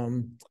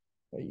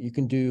 You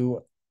can do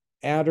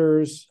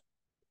adders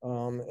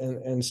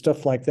and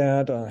stuff like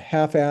that, a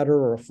half adder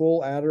or a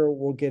full adder.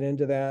 We'll get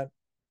into that.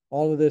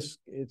 All of this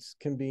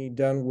can be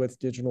done with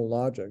digital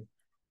logic.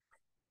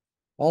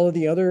 All of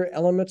the other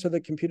elements of the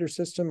computer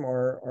system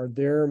are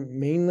there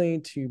mainly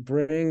to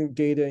bring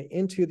data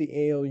into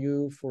the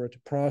ALU for it to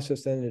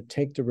process, then to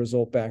take the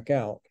result back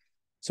out.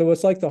 So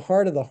it's like the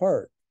heart of the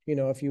heart. You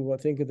know, if you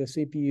think of the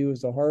CPU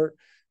as the heart,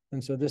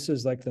 and so this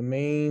is like the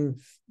main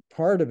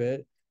part of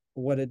it,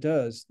 what it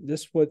does.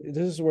 This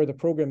is where the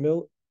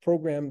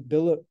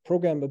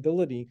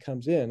programmability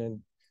comes in. And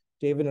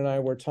David and I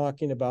were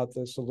talking about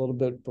this a little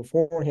bit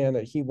beforehand,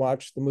 that he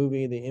watched the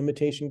movie, The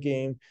Imitation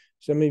Game.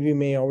 Some of you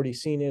may already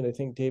seen it. I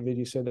think, David,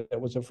 you said that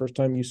was the first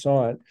time you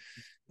saw it.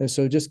 And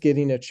so just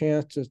getting a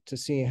chance to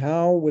see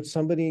how would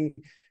somebody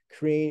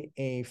create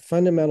a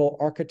fundamental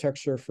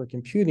architecture for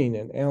computing.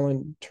 And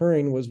Alan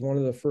Turing was one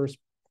of the first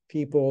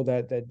people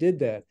that did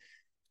that.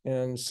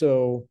 And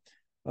so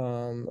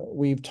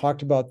we've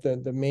talked about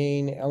the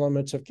main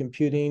elements of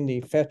computing,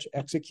 the fetch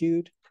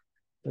execute.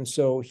 And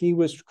so he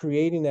was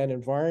creating that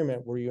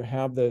environment where you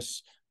have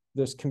this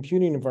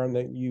computing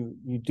environment that you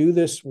do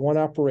this one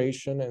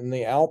operation, and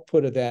the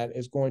output of that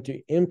is going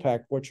to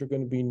impact what you're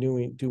going to be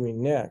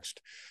doing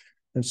next.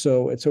 And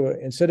so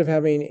instead of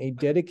having a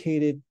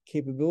dedicated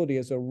capability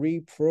as a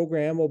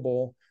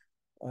reprogrammable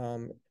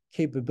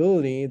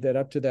capability that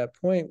up to that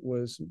point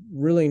was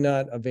really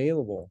not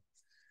available.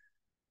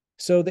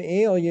 So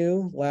the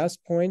ALU,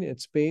 last point,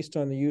 it's based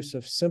on the use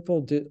of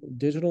simple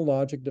digital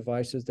logic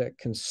devices that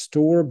can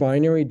store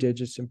binary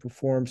digits and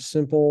perform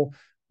simple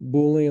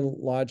Boolean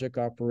logic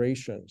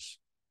operations.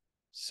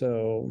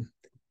 So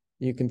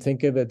you can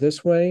think of it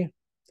this way.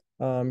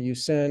 You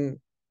send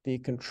the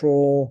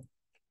control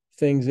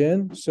things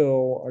in.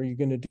 So are you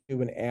going to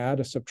do an add,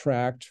 a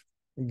subtract?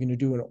 Are you going to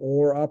do an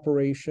OR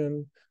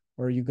operation?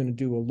 Or are you going to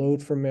do a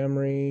load from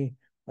memory,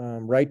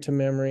 write to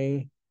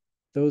memory,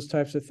 those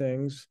types of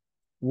things?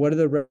 What are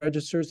the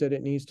registers that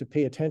it needs to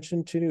pay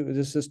attention to?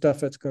 This is the stuff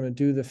that's going to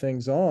do the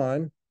things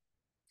on.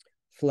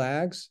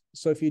 Flags.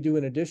 So if you do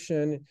an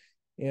addition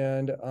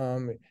and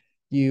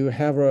you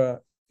have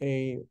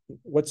a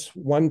what's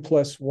 1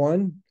 plus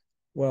 1?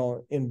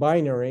 Well, in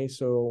binary,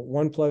 so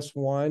 1 plus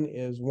 1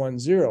 is 1,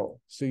 0.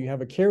 So you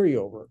have a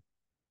carryover.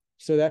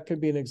 So that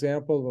could be an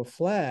example of a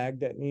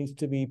flag that needs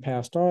to be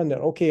passed on that,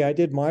 okay, I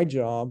did my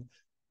job,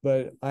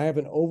 but I have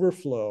an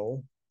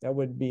overflow. That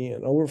would be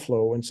an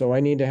overflow. And so I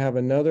need to have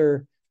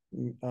another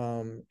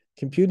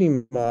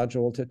computing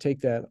module to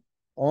take that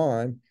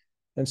on.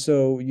 And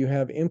so you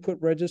have input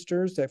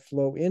registers that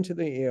flow into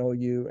the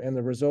ALU and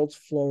the results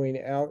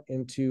flowing out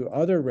into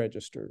other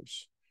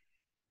registers.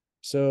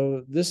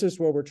 So this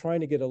is where we're trying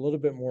to get a little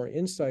bit more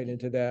insight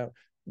into that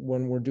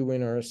when we're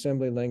doing our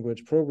assembly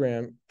language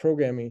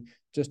programming,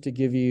 just to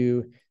give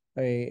you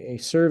a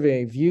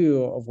survey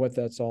view of what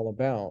that's all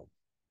about.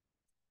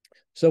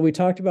 So we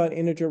talked about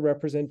integer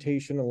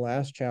representation in the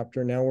last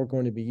chapter. Now we're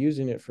going to be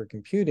using it for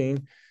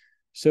computing.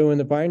 So in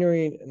the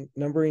binary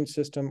numbering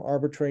system,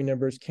 arbitrary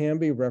numbers can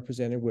be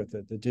represented with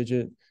it, the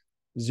digit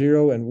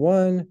 0 and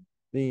 1,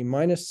 the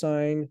minus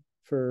sign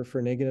for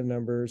negative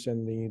numbers,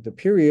 and the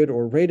period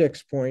or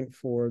radix point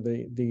for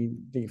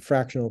the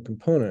fractional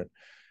component.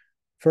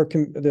 For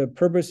the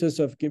purposes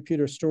of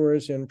computer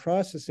storage and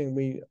processing,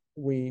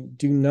 we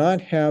do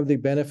not have the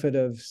benefit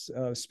of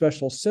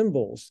special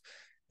symbols.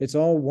 It's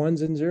all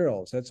ones and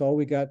zeros. That's all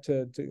we got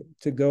to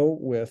go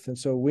with. And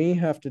so we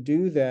have to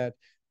do that,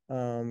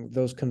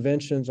 those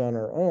conventions on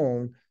our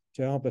own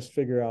to help us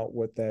figure out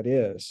what that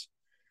is.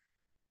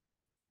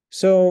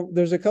 So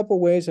there's a couple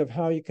ways of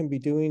how you can be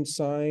doing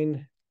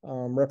sign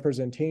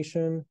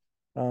representation.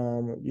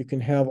 You can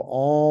have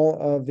all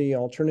of the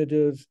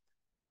alternatives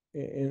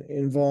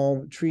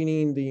involve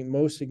treating the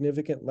most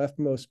significant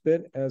leftmost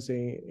bit as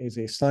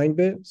a sign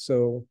bit.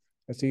 So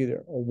that's either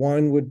a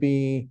 1 would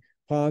be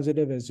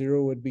positive, a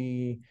 0 would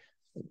be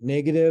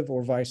negative,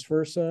 or vice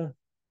versa.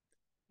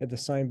 If the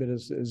sign bit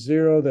is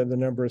 0, then the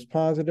number is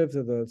positive.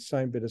 If the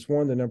sign bit is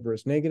 1, the number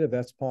is negative.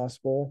 That's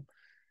possible.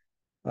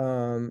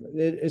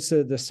 It's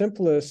the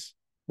simplest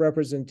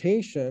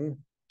representation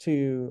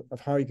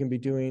of how you can be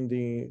doing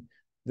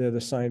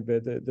the sign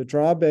bit. The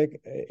drawback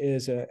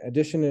is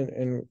addition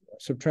and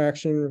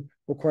subtraction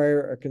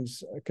require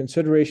a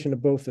consideration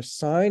of both the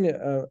sign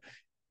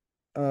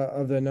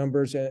of the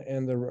numbers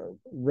and the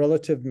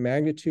relative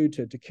magnitude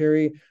to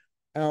carry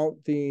out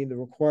the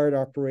required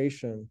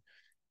operation.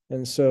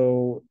 And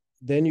so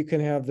then you can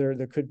have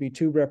there could be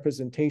two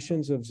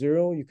representations of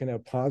 0. You can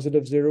have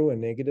positive 0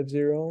 and negative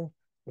 0,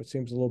 which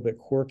seems a little bit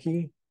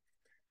quirky.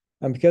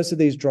 Because of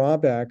these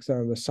drawbacks,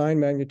 the sign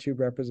magnitude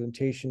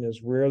representation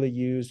is rarely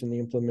used in the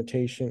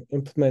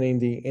implementing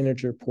the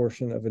integer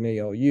portion of an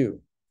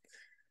ALU.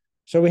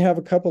 So we have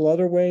a couple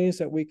other ways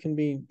that we can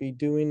be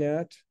doing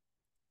that.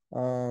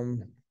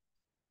 One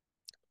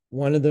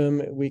of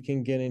them we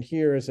can get in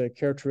here is a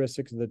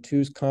characteristic of the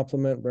 2's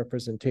complement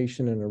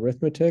representation in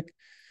arithmetic.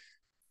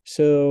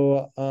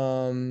 So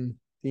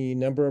the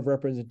number of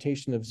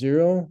representation of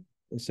 0,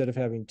 instead of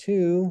having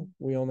 2,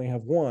 we only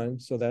have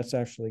 1. So that's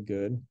actually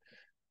good.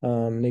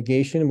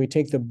 Negation, we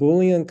take the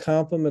Boolean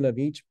complement of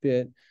each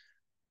bit.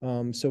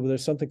 So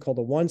there's something called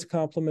the 1's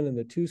complement and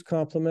the 2's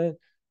complement.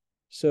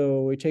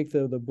 So we take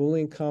the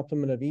Boolean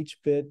complement of each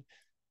bit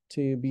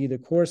to be the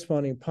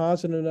corresponding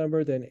positive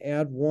number, then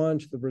add 1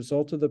 to the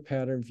result of the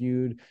pattern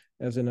viewed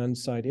as an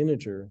unsigned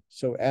integer.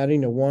 So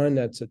adding a 1,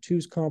 that's a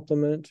 2's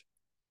complement.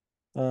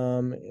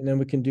 And then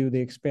we can do the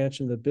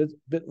expansion of the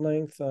bit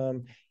length.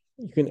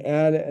 You can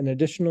add an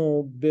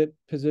additional bit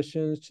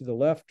positions to the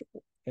left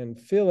and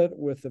fill it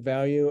with the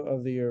value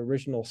of the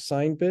original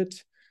sign bit.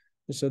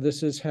 And so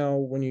this is how,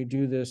 when you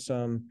do this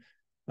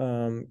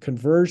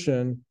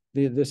conversion,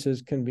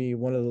 this can be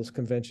one of those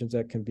conventions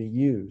that can be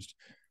used.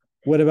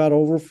 What about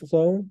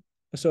overflow?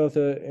 So if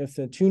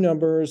the two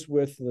numbers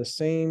with the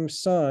same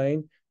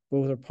sign,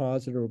 both are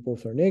positive or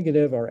both are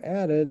negative, are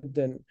added,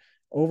 then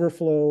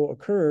overflow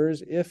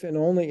occurs if and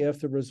only if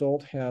the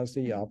result has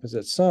the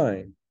opposite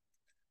sign.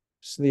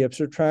 So the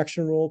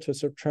subtraction rule, to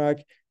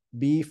subtract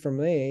B from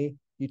A,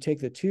 you take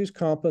the 2's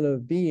complement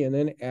of B and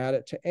then add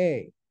it to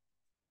A.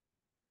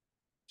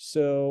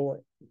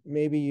 So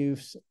maybe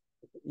you've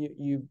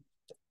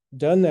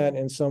done that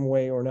in some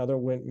way or another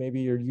when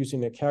maybe you're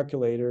using a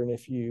calculator, and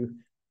if you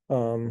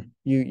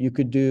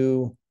could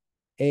do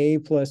A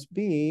plus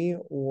B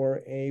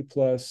or A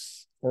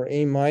plus or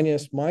A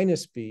minus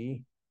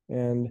B,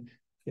 and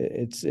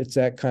it's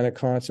that kind of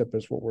concept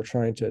is what we're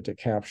trying to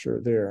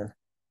capture there.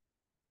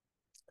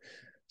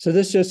 So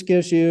this just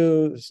gives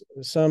you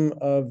some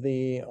of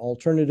the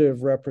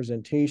alternative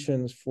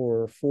representations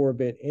for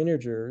 4-bit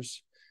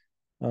integers.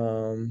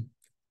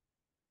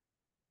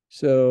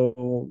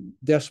 So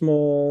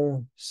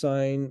decimal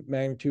sign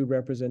magnitude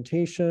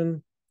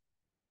representation.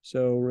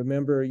 So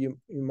remember,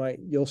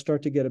 you'll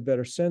start to get a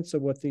better sense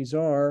of what these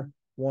are.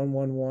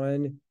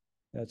 111,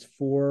 that's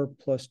 4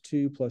 plus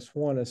 2 plus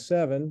 1 is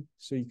 7.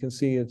 So you can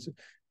see it's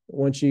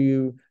once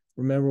you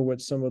remember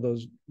what some of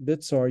those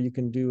bits are, you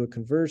can do a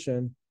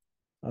conversion.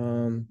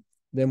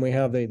 Then we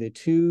have the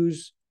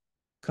twos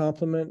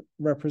complement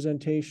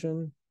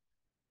representation.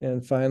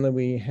 And finally,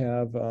 we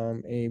have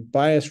a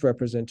bias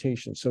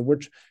representation. So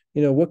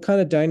what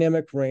kind of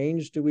dynamic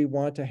range do we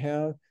want to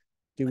have?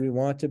 Do we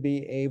want to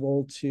be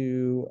able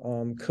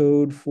to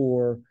code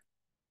for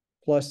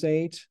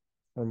 +8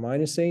 or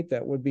 -8?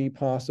 That would be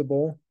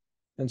possible.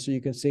 And so you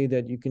can see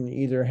that you can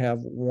either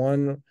have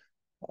one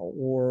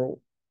or,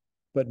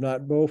 but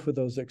not both of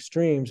those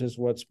extremes is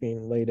what's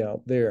being laid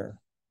out there.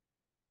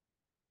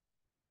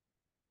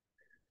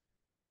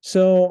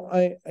 So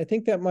I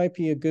think that might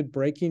be a good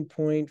breaking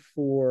point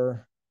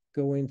for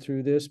going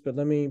through this, but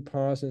let me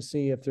pause and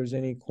see if there's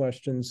any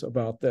questions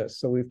about this.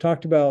 So we've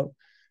talked about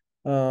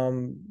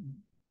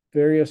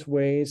various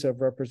ways of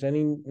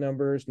representing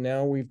numbers.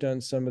 Now we've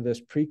done some of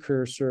this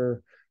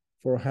precursor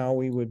for how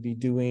we would be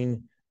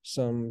doing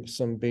some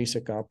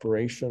basic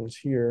operations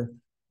here,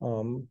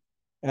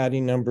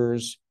 adding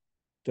numbers,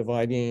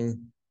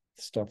 dividing,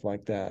 stuff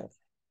like that.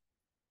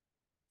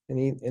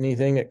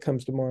 Anything that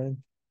comes to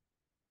mind?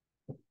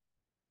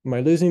 Am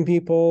I losing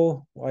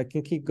people? Well, I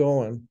can keep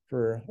going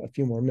for a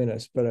few more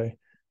minutes, but if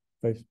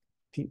I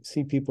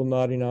see people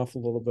nodding off a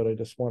little bit, I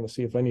just want to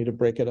see if I need to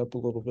break it up a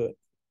little bit.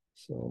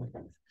 So,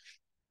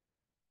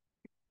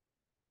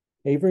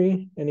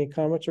 Avery, any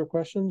comments or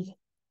questions?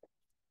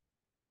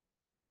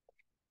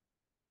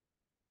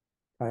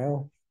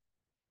 Kyle?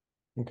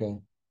 Okay.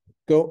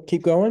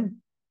 Keep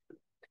going.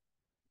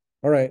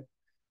 All right.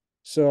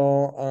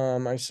 So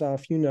I saw a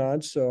few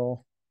nods.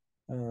 So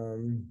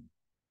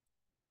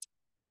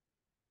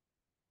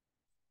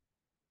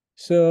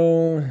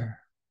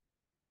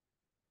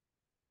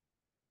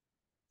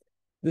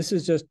this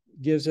is just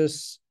gives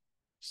us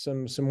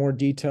some more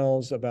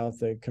details about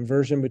the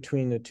conversion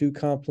between the two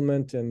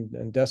complement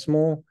and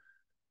decimal.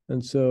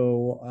 And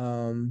so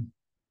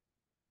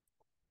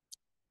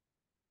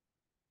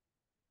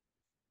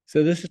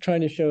so this is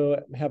trying to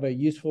have a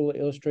useful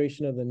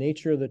illustration of the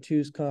nature of the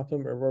twos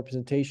complement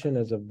representation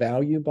as a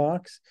value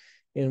box,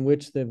 in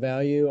which the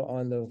value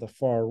on the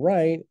far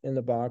right in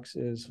the box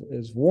is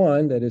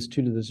 1, that is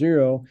 2 to the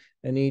 0,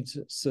 and each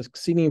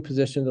succeeding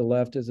position to the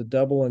left is a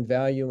double in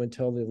value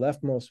until the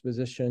leftmost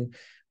position,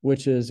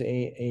 which is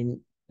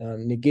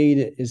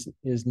negated,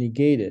 is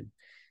negated.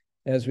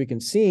 As we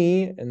can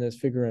see in this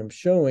figure I'm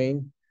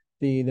showing,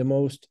 the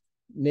most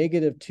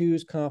negative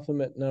twos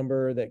complement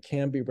number that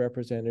can be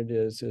represented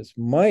is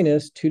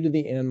 -2 to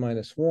the n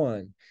minus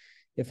 1.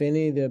 If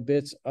any of the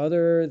bits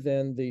other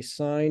than the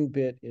sign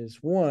bit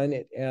is 1,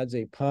 it adds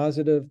a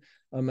positive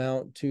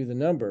amount to the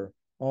number.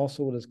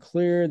 Also, it is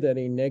clear that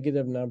a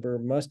negative number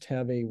must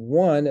have a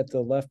 1 at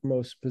the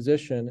leftmost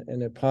position,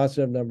 and a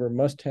positive number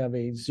must have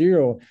a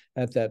 0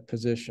 at that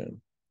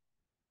position.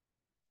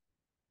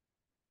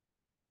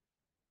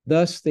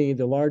 Thus, the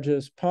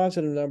largest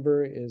positive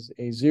number is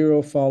a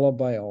 0 followed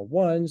by all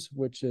ones,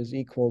 which is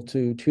equal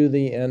to 2 to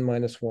the n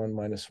minus 1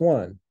 minus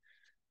 1.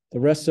 The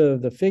rest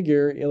of the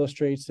figure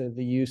illustrates the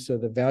use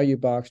of the value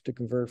box to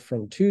convert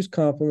from twos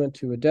complement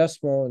to a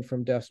decimal and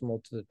from decimal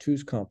to the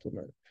twos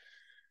complement.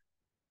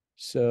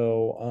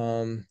 So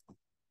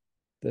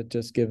that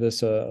just gives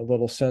us a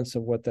little sense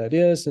of what that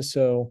is. And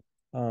so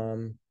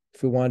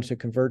if we wanted to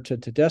convert to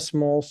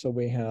decimal, so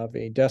we have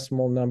a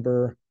decimal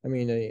number,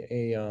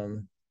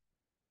 a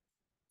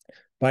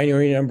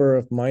binary number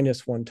of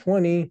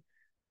 -120.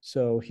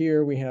 So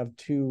here we have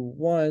 2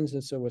 1s,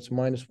 and so it's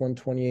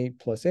 -128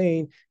 plus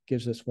 8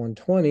 gives us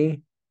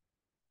 120.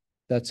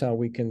 That's how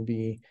we can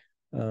be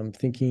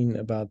thinking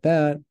about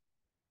that.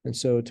 And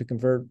so to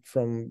convert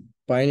from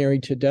binary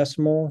to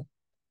decimal,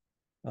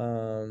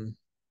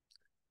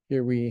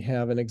 here we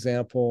have an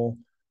example.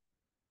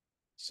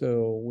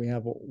 So we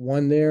have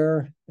 1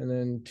 there, and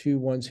then 2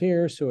 1s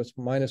here. So it's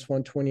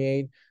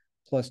 -128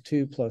 plus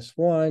 2 plus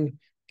 1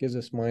 gives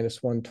us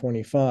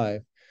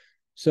 -125.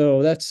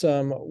 So that's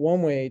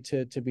one way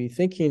to be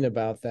thinking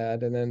about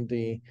that. And then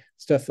the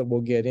stuff that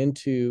we'll get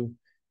into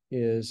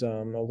is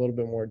a little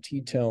bit more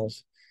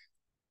details.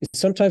 It's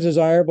sometimes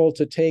desirable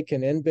to take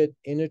an n-bit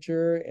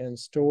integer and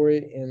store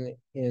it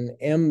in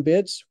m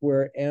bits,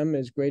 where m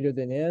is greater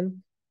than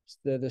n.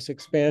 This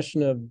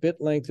expansion of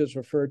bit length is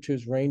referred to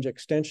as range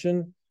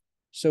extension.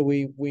 So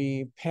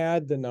we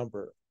pad the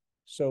number.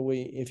 So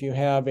if you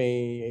have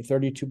a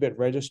 32-bit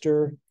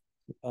register,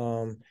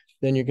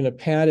 then you're going to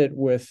pad it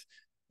with,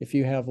 if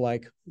you have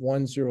like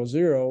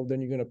 100, then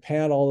you're going to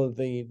pad all of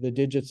the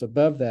digits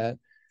above that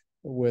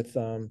with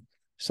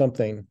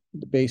something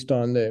based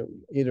on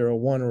either a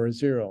 1 or a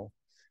 0.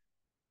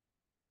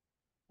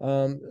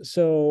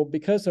 So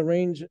because the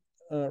range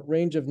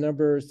range of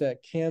numbers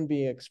that can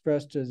be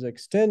expressed as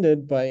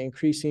extended by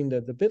increasing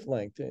the bit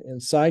length. In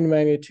sign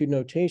magnitude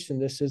notation,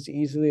 this is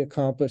easily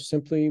accomplished.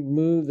 Simply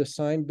move the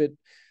sign bit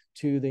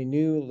to the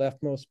new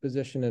leftmost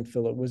position and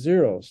fill it with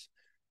zeros.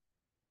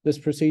 This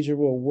procedure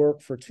will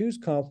work for 2's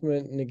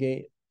complement and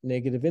negate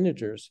negative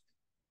integers.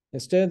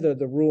 Instead,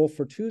 the rule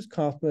for 2's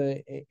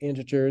complement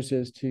integers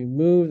is to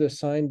move the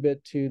sign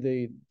bit to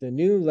the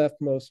new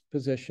leftmost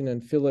position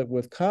and fill it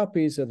with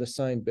copies of the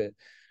sign bit.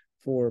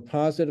 For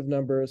positive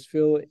numbers,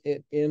 fill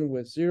it in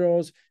with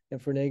zeros,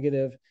 and for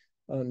negative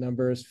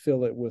numbers,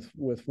 fill it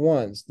with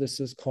ones. This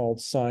is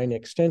called sign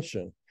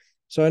extension.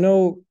 So I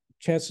know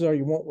chances are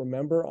you won't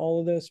remember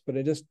all of this, but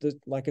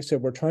like I said,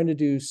 we're trying to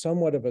do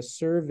somewhat of a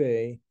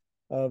survey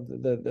of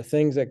the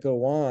things that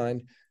go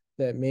on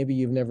that maybe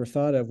you've never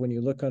thought of when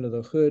you look under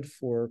the hood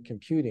for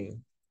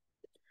computing.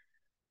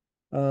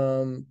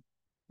 When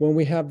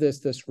we have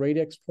this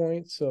radix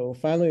point, so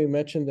finally we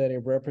mentioned that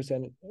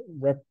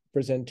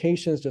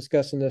representations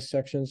discussed in this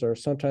sections are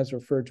sometimes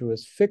referred to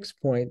as fixed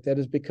point. That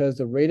is because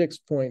the radix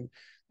point,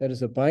 that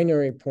is a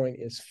binary point,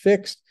 is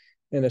fixed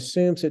and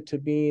assumes it to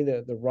be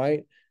the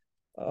right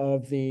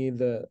of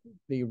the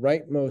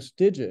rightmost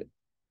digit.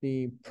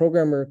 The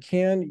programmer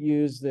can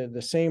use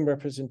the same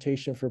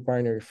representation for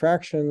binary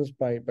fractions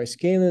by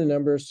scaling the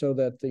numbers so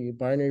that the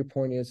binary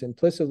point is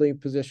implicitly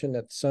positioned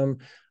at some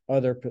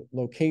other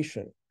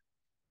location.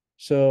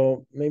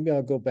 So maybe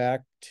I'll go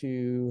back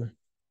to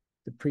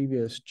the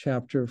previous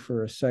chapter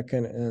for a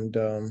second and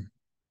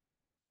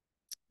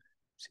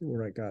see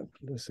where I got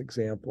this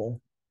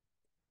example.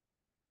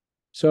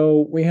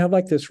 So we have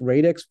like this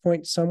radix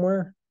point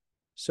somewhere.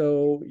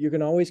 So you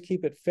can always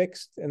keep it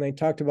fixed. And they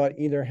talked about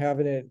either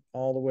having it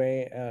all the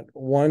way at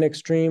one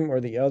extreme or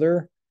the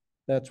other.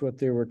 That's what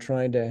they were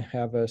trying to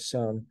have us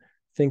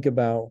think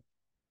about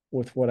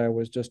with what I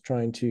was just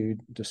trying to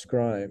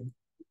describe.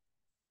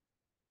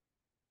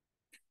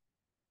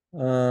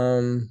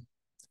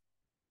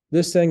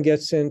 This then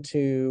gets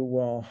into,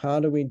 well, how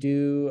do we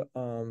do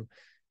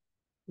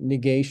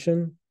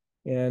negation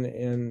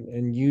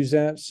and use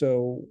that?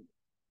 So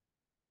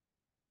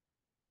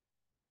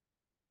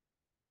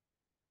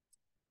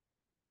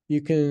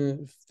you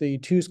can, the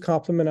 2's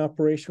complement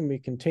operation, we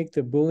can take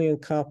the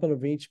Boolean complement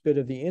of each bit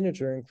of the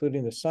integer,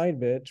 including the side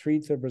bit,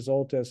 treat the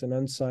result as an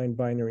unsigned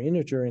binary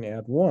integer and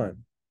add 1.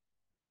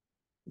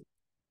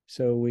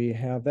 So we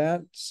have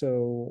that.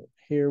 So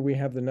here we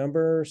have the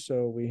number.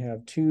 So we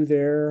have 2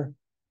 there,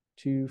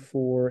 2,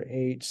 4,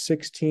 8,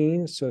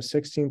 16. So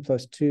 16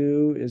 plus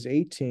 2 is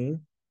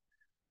 18.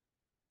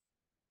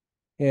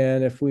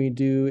 And if we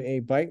do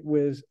a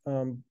bitewise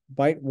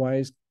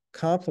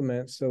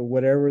complement, so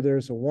whatever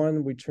there's a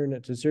 1, we turn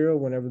it to 0.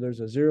 Whenever there's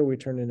a 0, we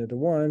turn it into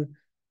 1.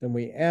 Then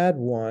we add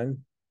 1.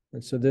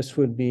 And so this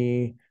would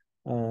be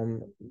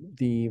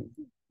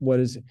what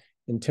is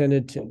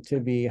intended to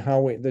be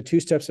the 2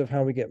 steps of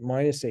how we get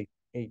minus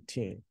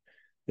 18.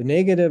 The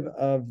negative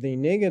of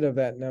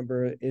that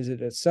number is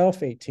it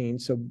itself 18.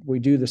 So we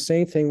do the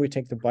same thing. We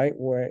take the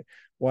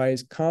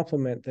bitewise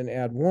complement, then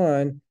add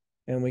 1,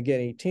 and we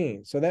get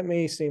 18. So that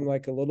may seem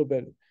like a little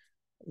bit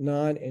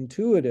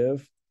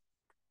non-intuitive,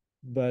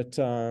 but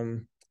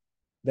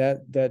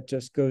that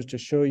just goes to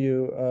show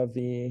you of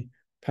the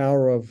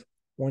power of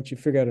once you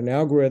figure out an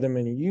algorithm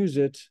and you use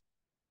it,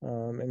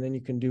 and then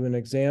you can do an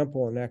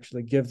example and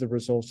actually give the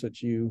results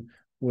that you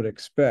would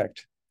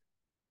expect.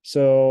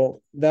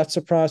 So that's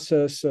a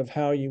process of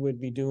how you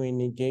would be doing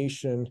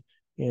negation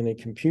in a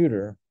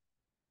computer.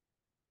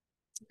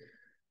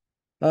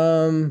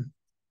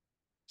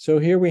 So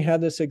here we have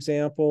this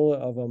example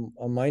of a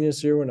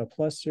 -0 and a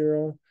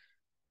 +0.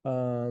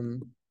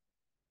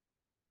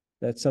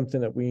 That's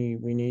something that we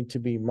need to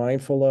be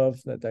mindful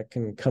of, that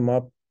can come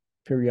up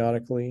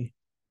periodically.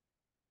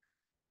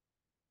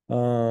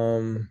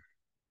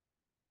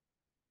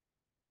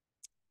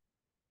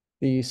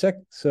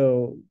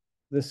 So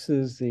this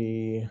is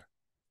the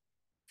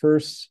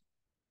first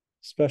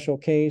special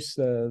case.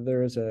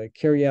 There is a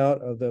carry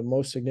out of the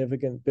most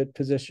significant bit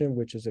position,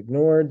 which is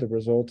ignored. The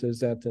result is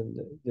that the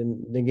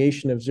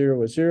negation of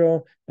 0 is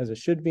 0, as it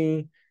should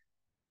be.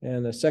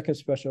 And the second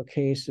special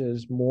case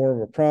is more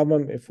of a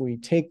problem. If we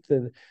take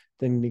the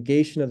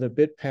negation of the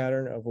bit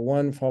pattern of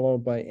 1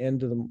 followed by n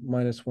to the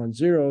 -1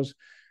 zeros,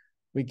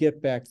 we get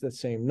back to the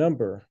same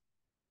number.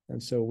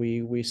 And so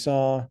we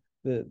saw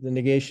the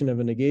negation of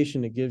a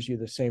negation, it gives you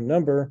the same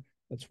number.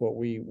 That's what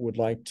we would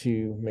like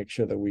to make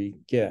sure that we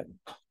get.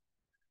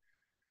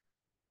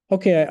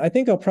 Okay, I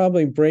think I'll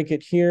probably break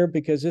it here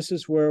because this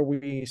is where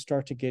we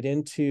start to get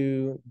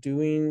into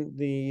doing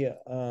the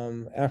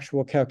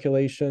actual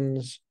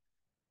calculations.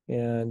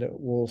 And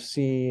we'll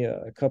see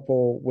a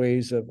couple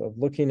ways of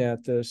looking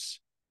at this.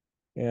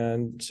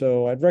 And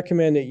so I'd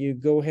recommend that you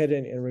go ahead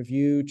and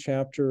review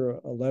chapter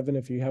 11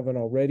 if you haven't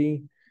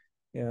already.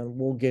 And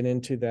we'll get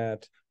into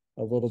that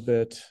a little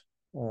bit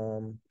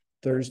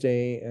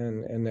Thursday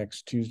and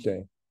next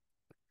Tuesday.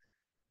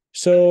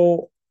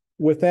 So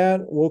with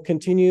that, we'll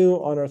continue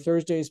on our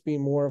Thursdays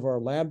being more of our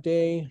lab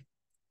day.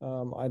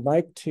 I'd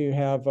like to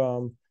have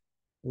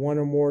one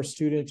or more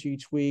students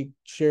each week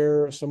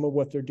share some of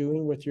what they're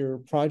doing with your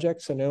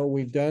projects. I know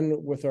we've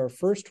done with our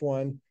first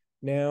one.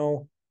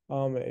 Now,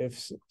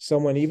 if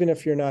someone, even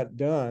if you're not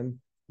done,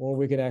 well,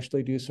 we can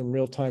actually do some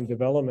real-time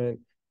development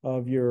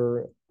of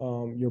your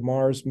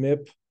Mars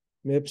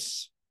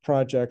MIPS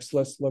projects.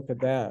 Let's look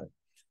at that.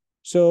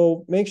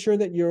 So make sure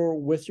that you're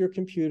with your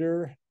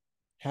computer,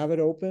 have it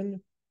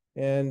open,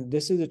 and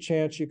this is a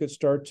chance you could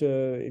start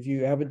to, if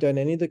you haven't done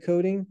any of the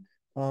coding,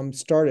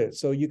 start it.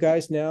 So you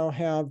guys now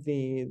have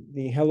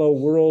the Hello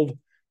World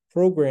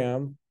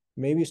program.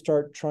 Maybe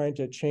start trying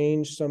to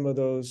change some of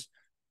those,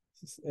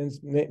 and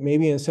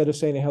maybe instead of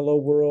saying hello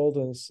world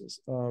and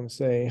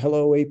say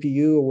hello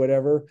APU or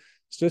whatever,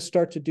 just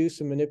start to do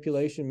some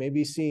manipulation.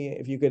 Maybe see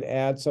if you could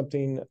add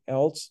something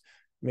else.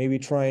 Maybe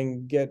try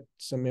and get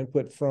some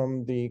input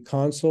from the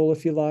console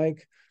if you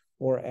like,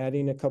 or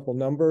adding a couple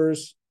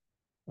numbers.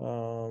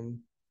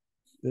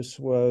 This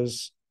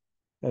was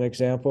an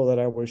example that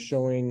I was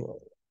showing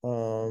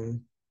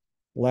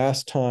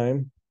last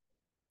time.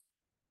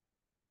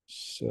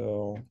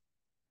 So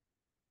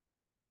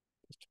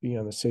just to be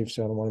on the safe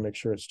side, I want to make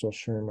sure it's still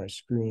sharing my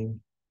screen.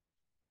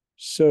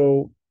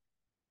 So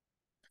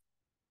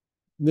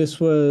this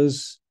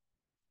is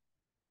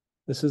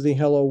the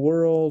hello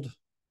world.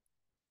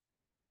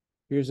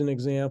 Here's an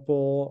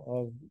example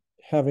of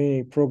having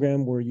a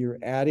program where you're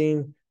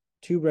adding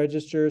two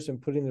registers and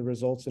putting the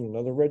results in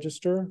another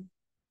register.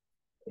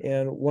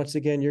 And once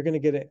again, you're going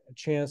to get a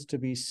chance to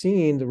be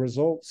seeing the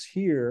results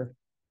here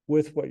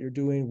with what you're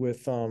doing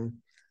with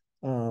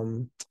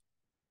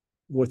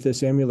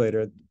this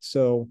emulator.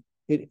 So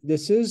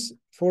this is,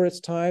 for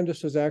its time,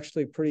 this was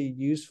actually pretty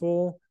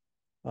useful.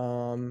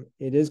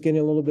 It is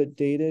getting a little bit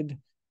dated.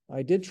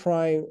 I did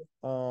try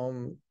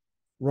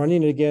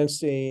running it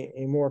against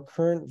a more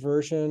current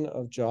version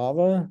of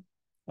Java.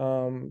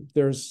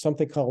 There's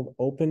something called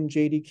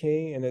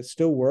OpenJDK, and it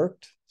still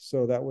worked,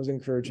 so that was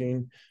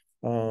encouraging.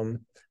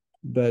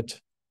 But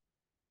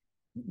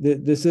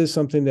this is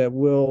something that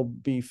will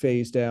be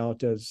phased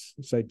out as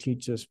I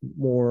teach this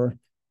more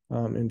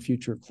in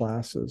future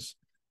classes.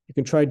 You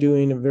can try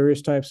doing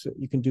various types.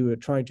 You can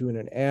try doing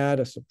an add,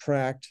 a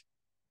subtract,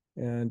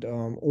 and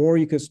or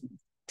you could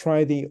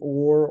try the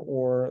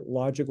or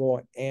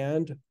logical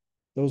and.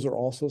 Those are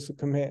also some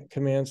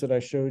commands that I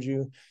showed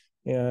you,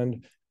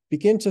 and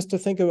begin just to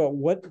think about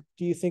what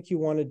do you think you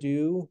want to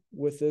do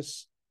with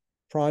this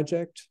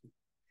project.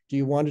 Do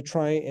you want to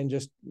try and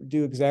just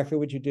do exactly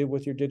what you did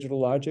with your digital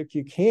logic?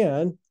 You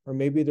can, or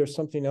maybe there's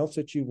something else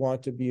that you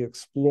want to be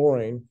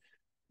exploring,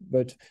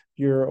 but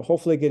you're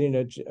hopefully getting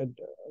a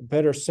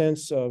better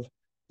sense of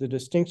the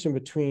distinction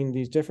between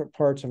these different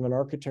parts of an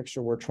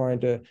architecture we're trying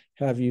to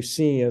have you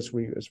see as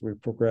we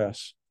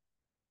progress.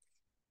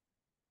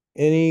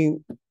 Any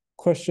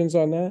questions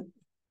on that?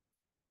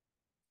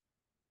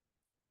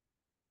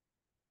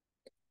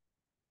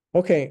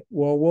 Okay,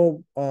 well,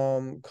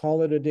 we'll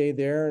call it a day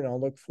there, and I'll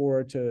look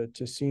forward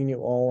to seeing you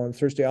all on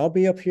Thursday. I'll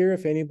be up here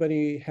if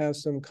anybody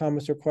has some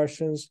comments or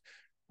questions,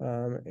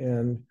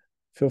 and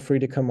feel free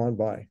to come on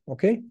by.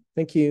 Okay,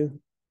 thank you.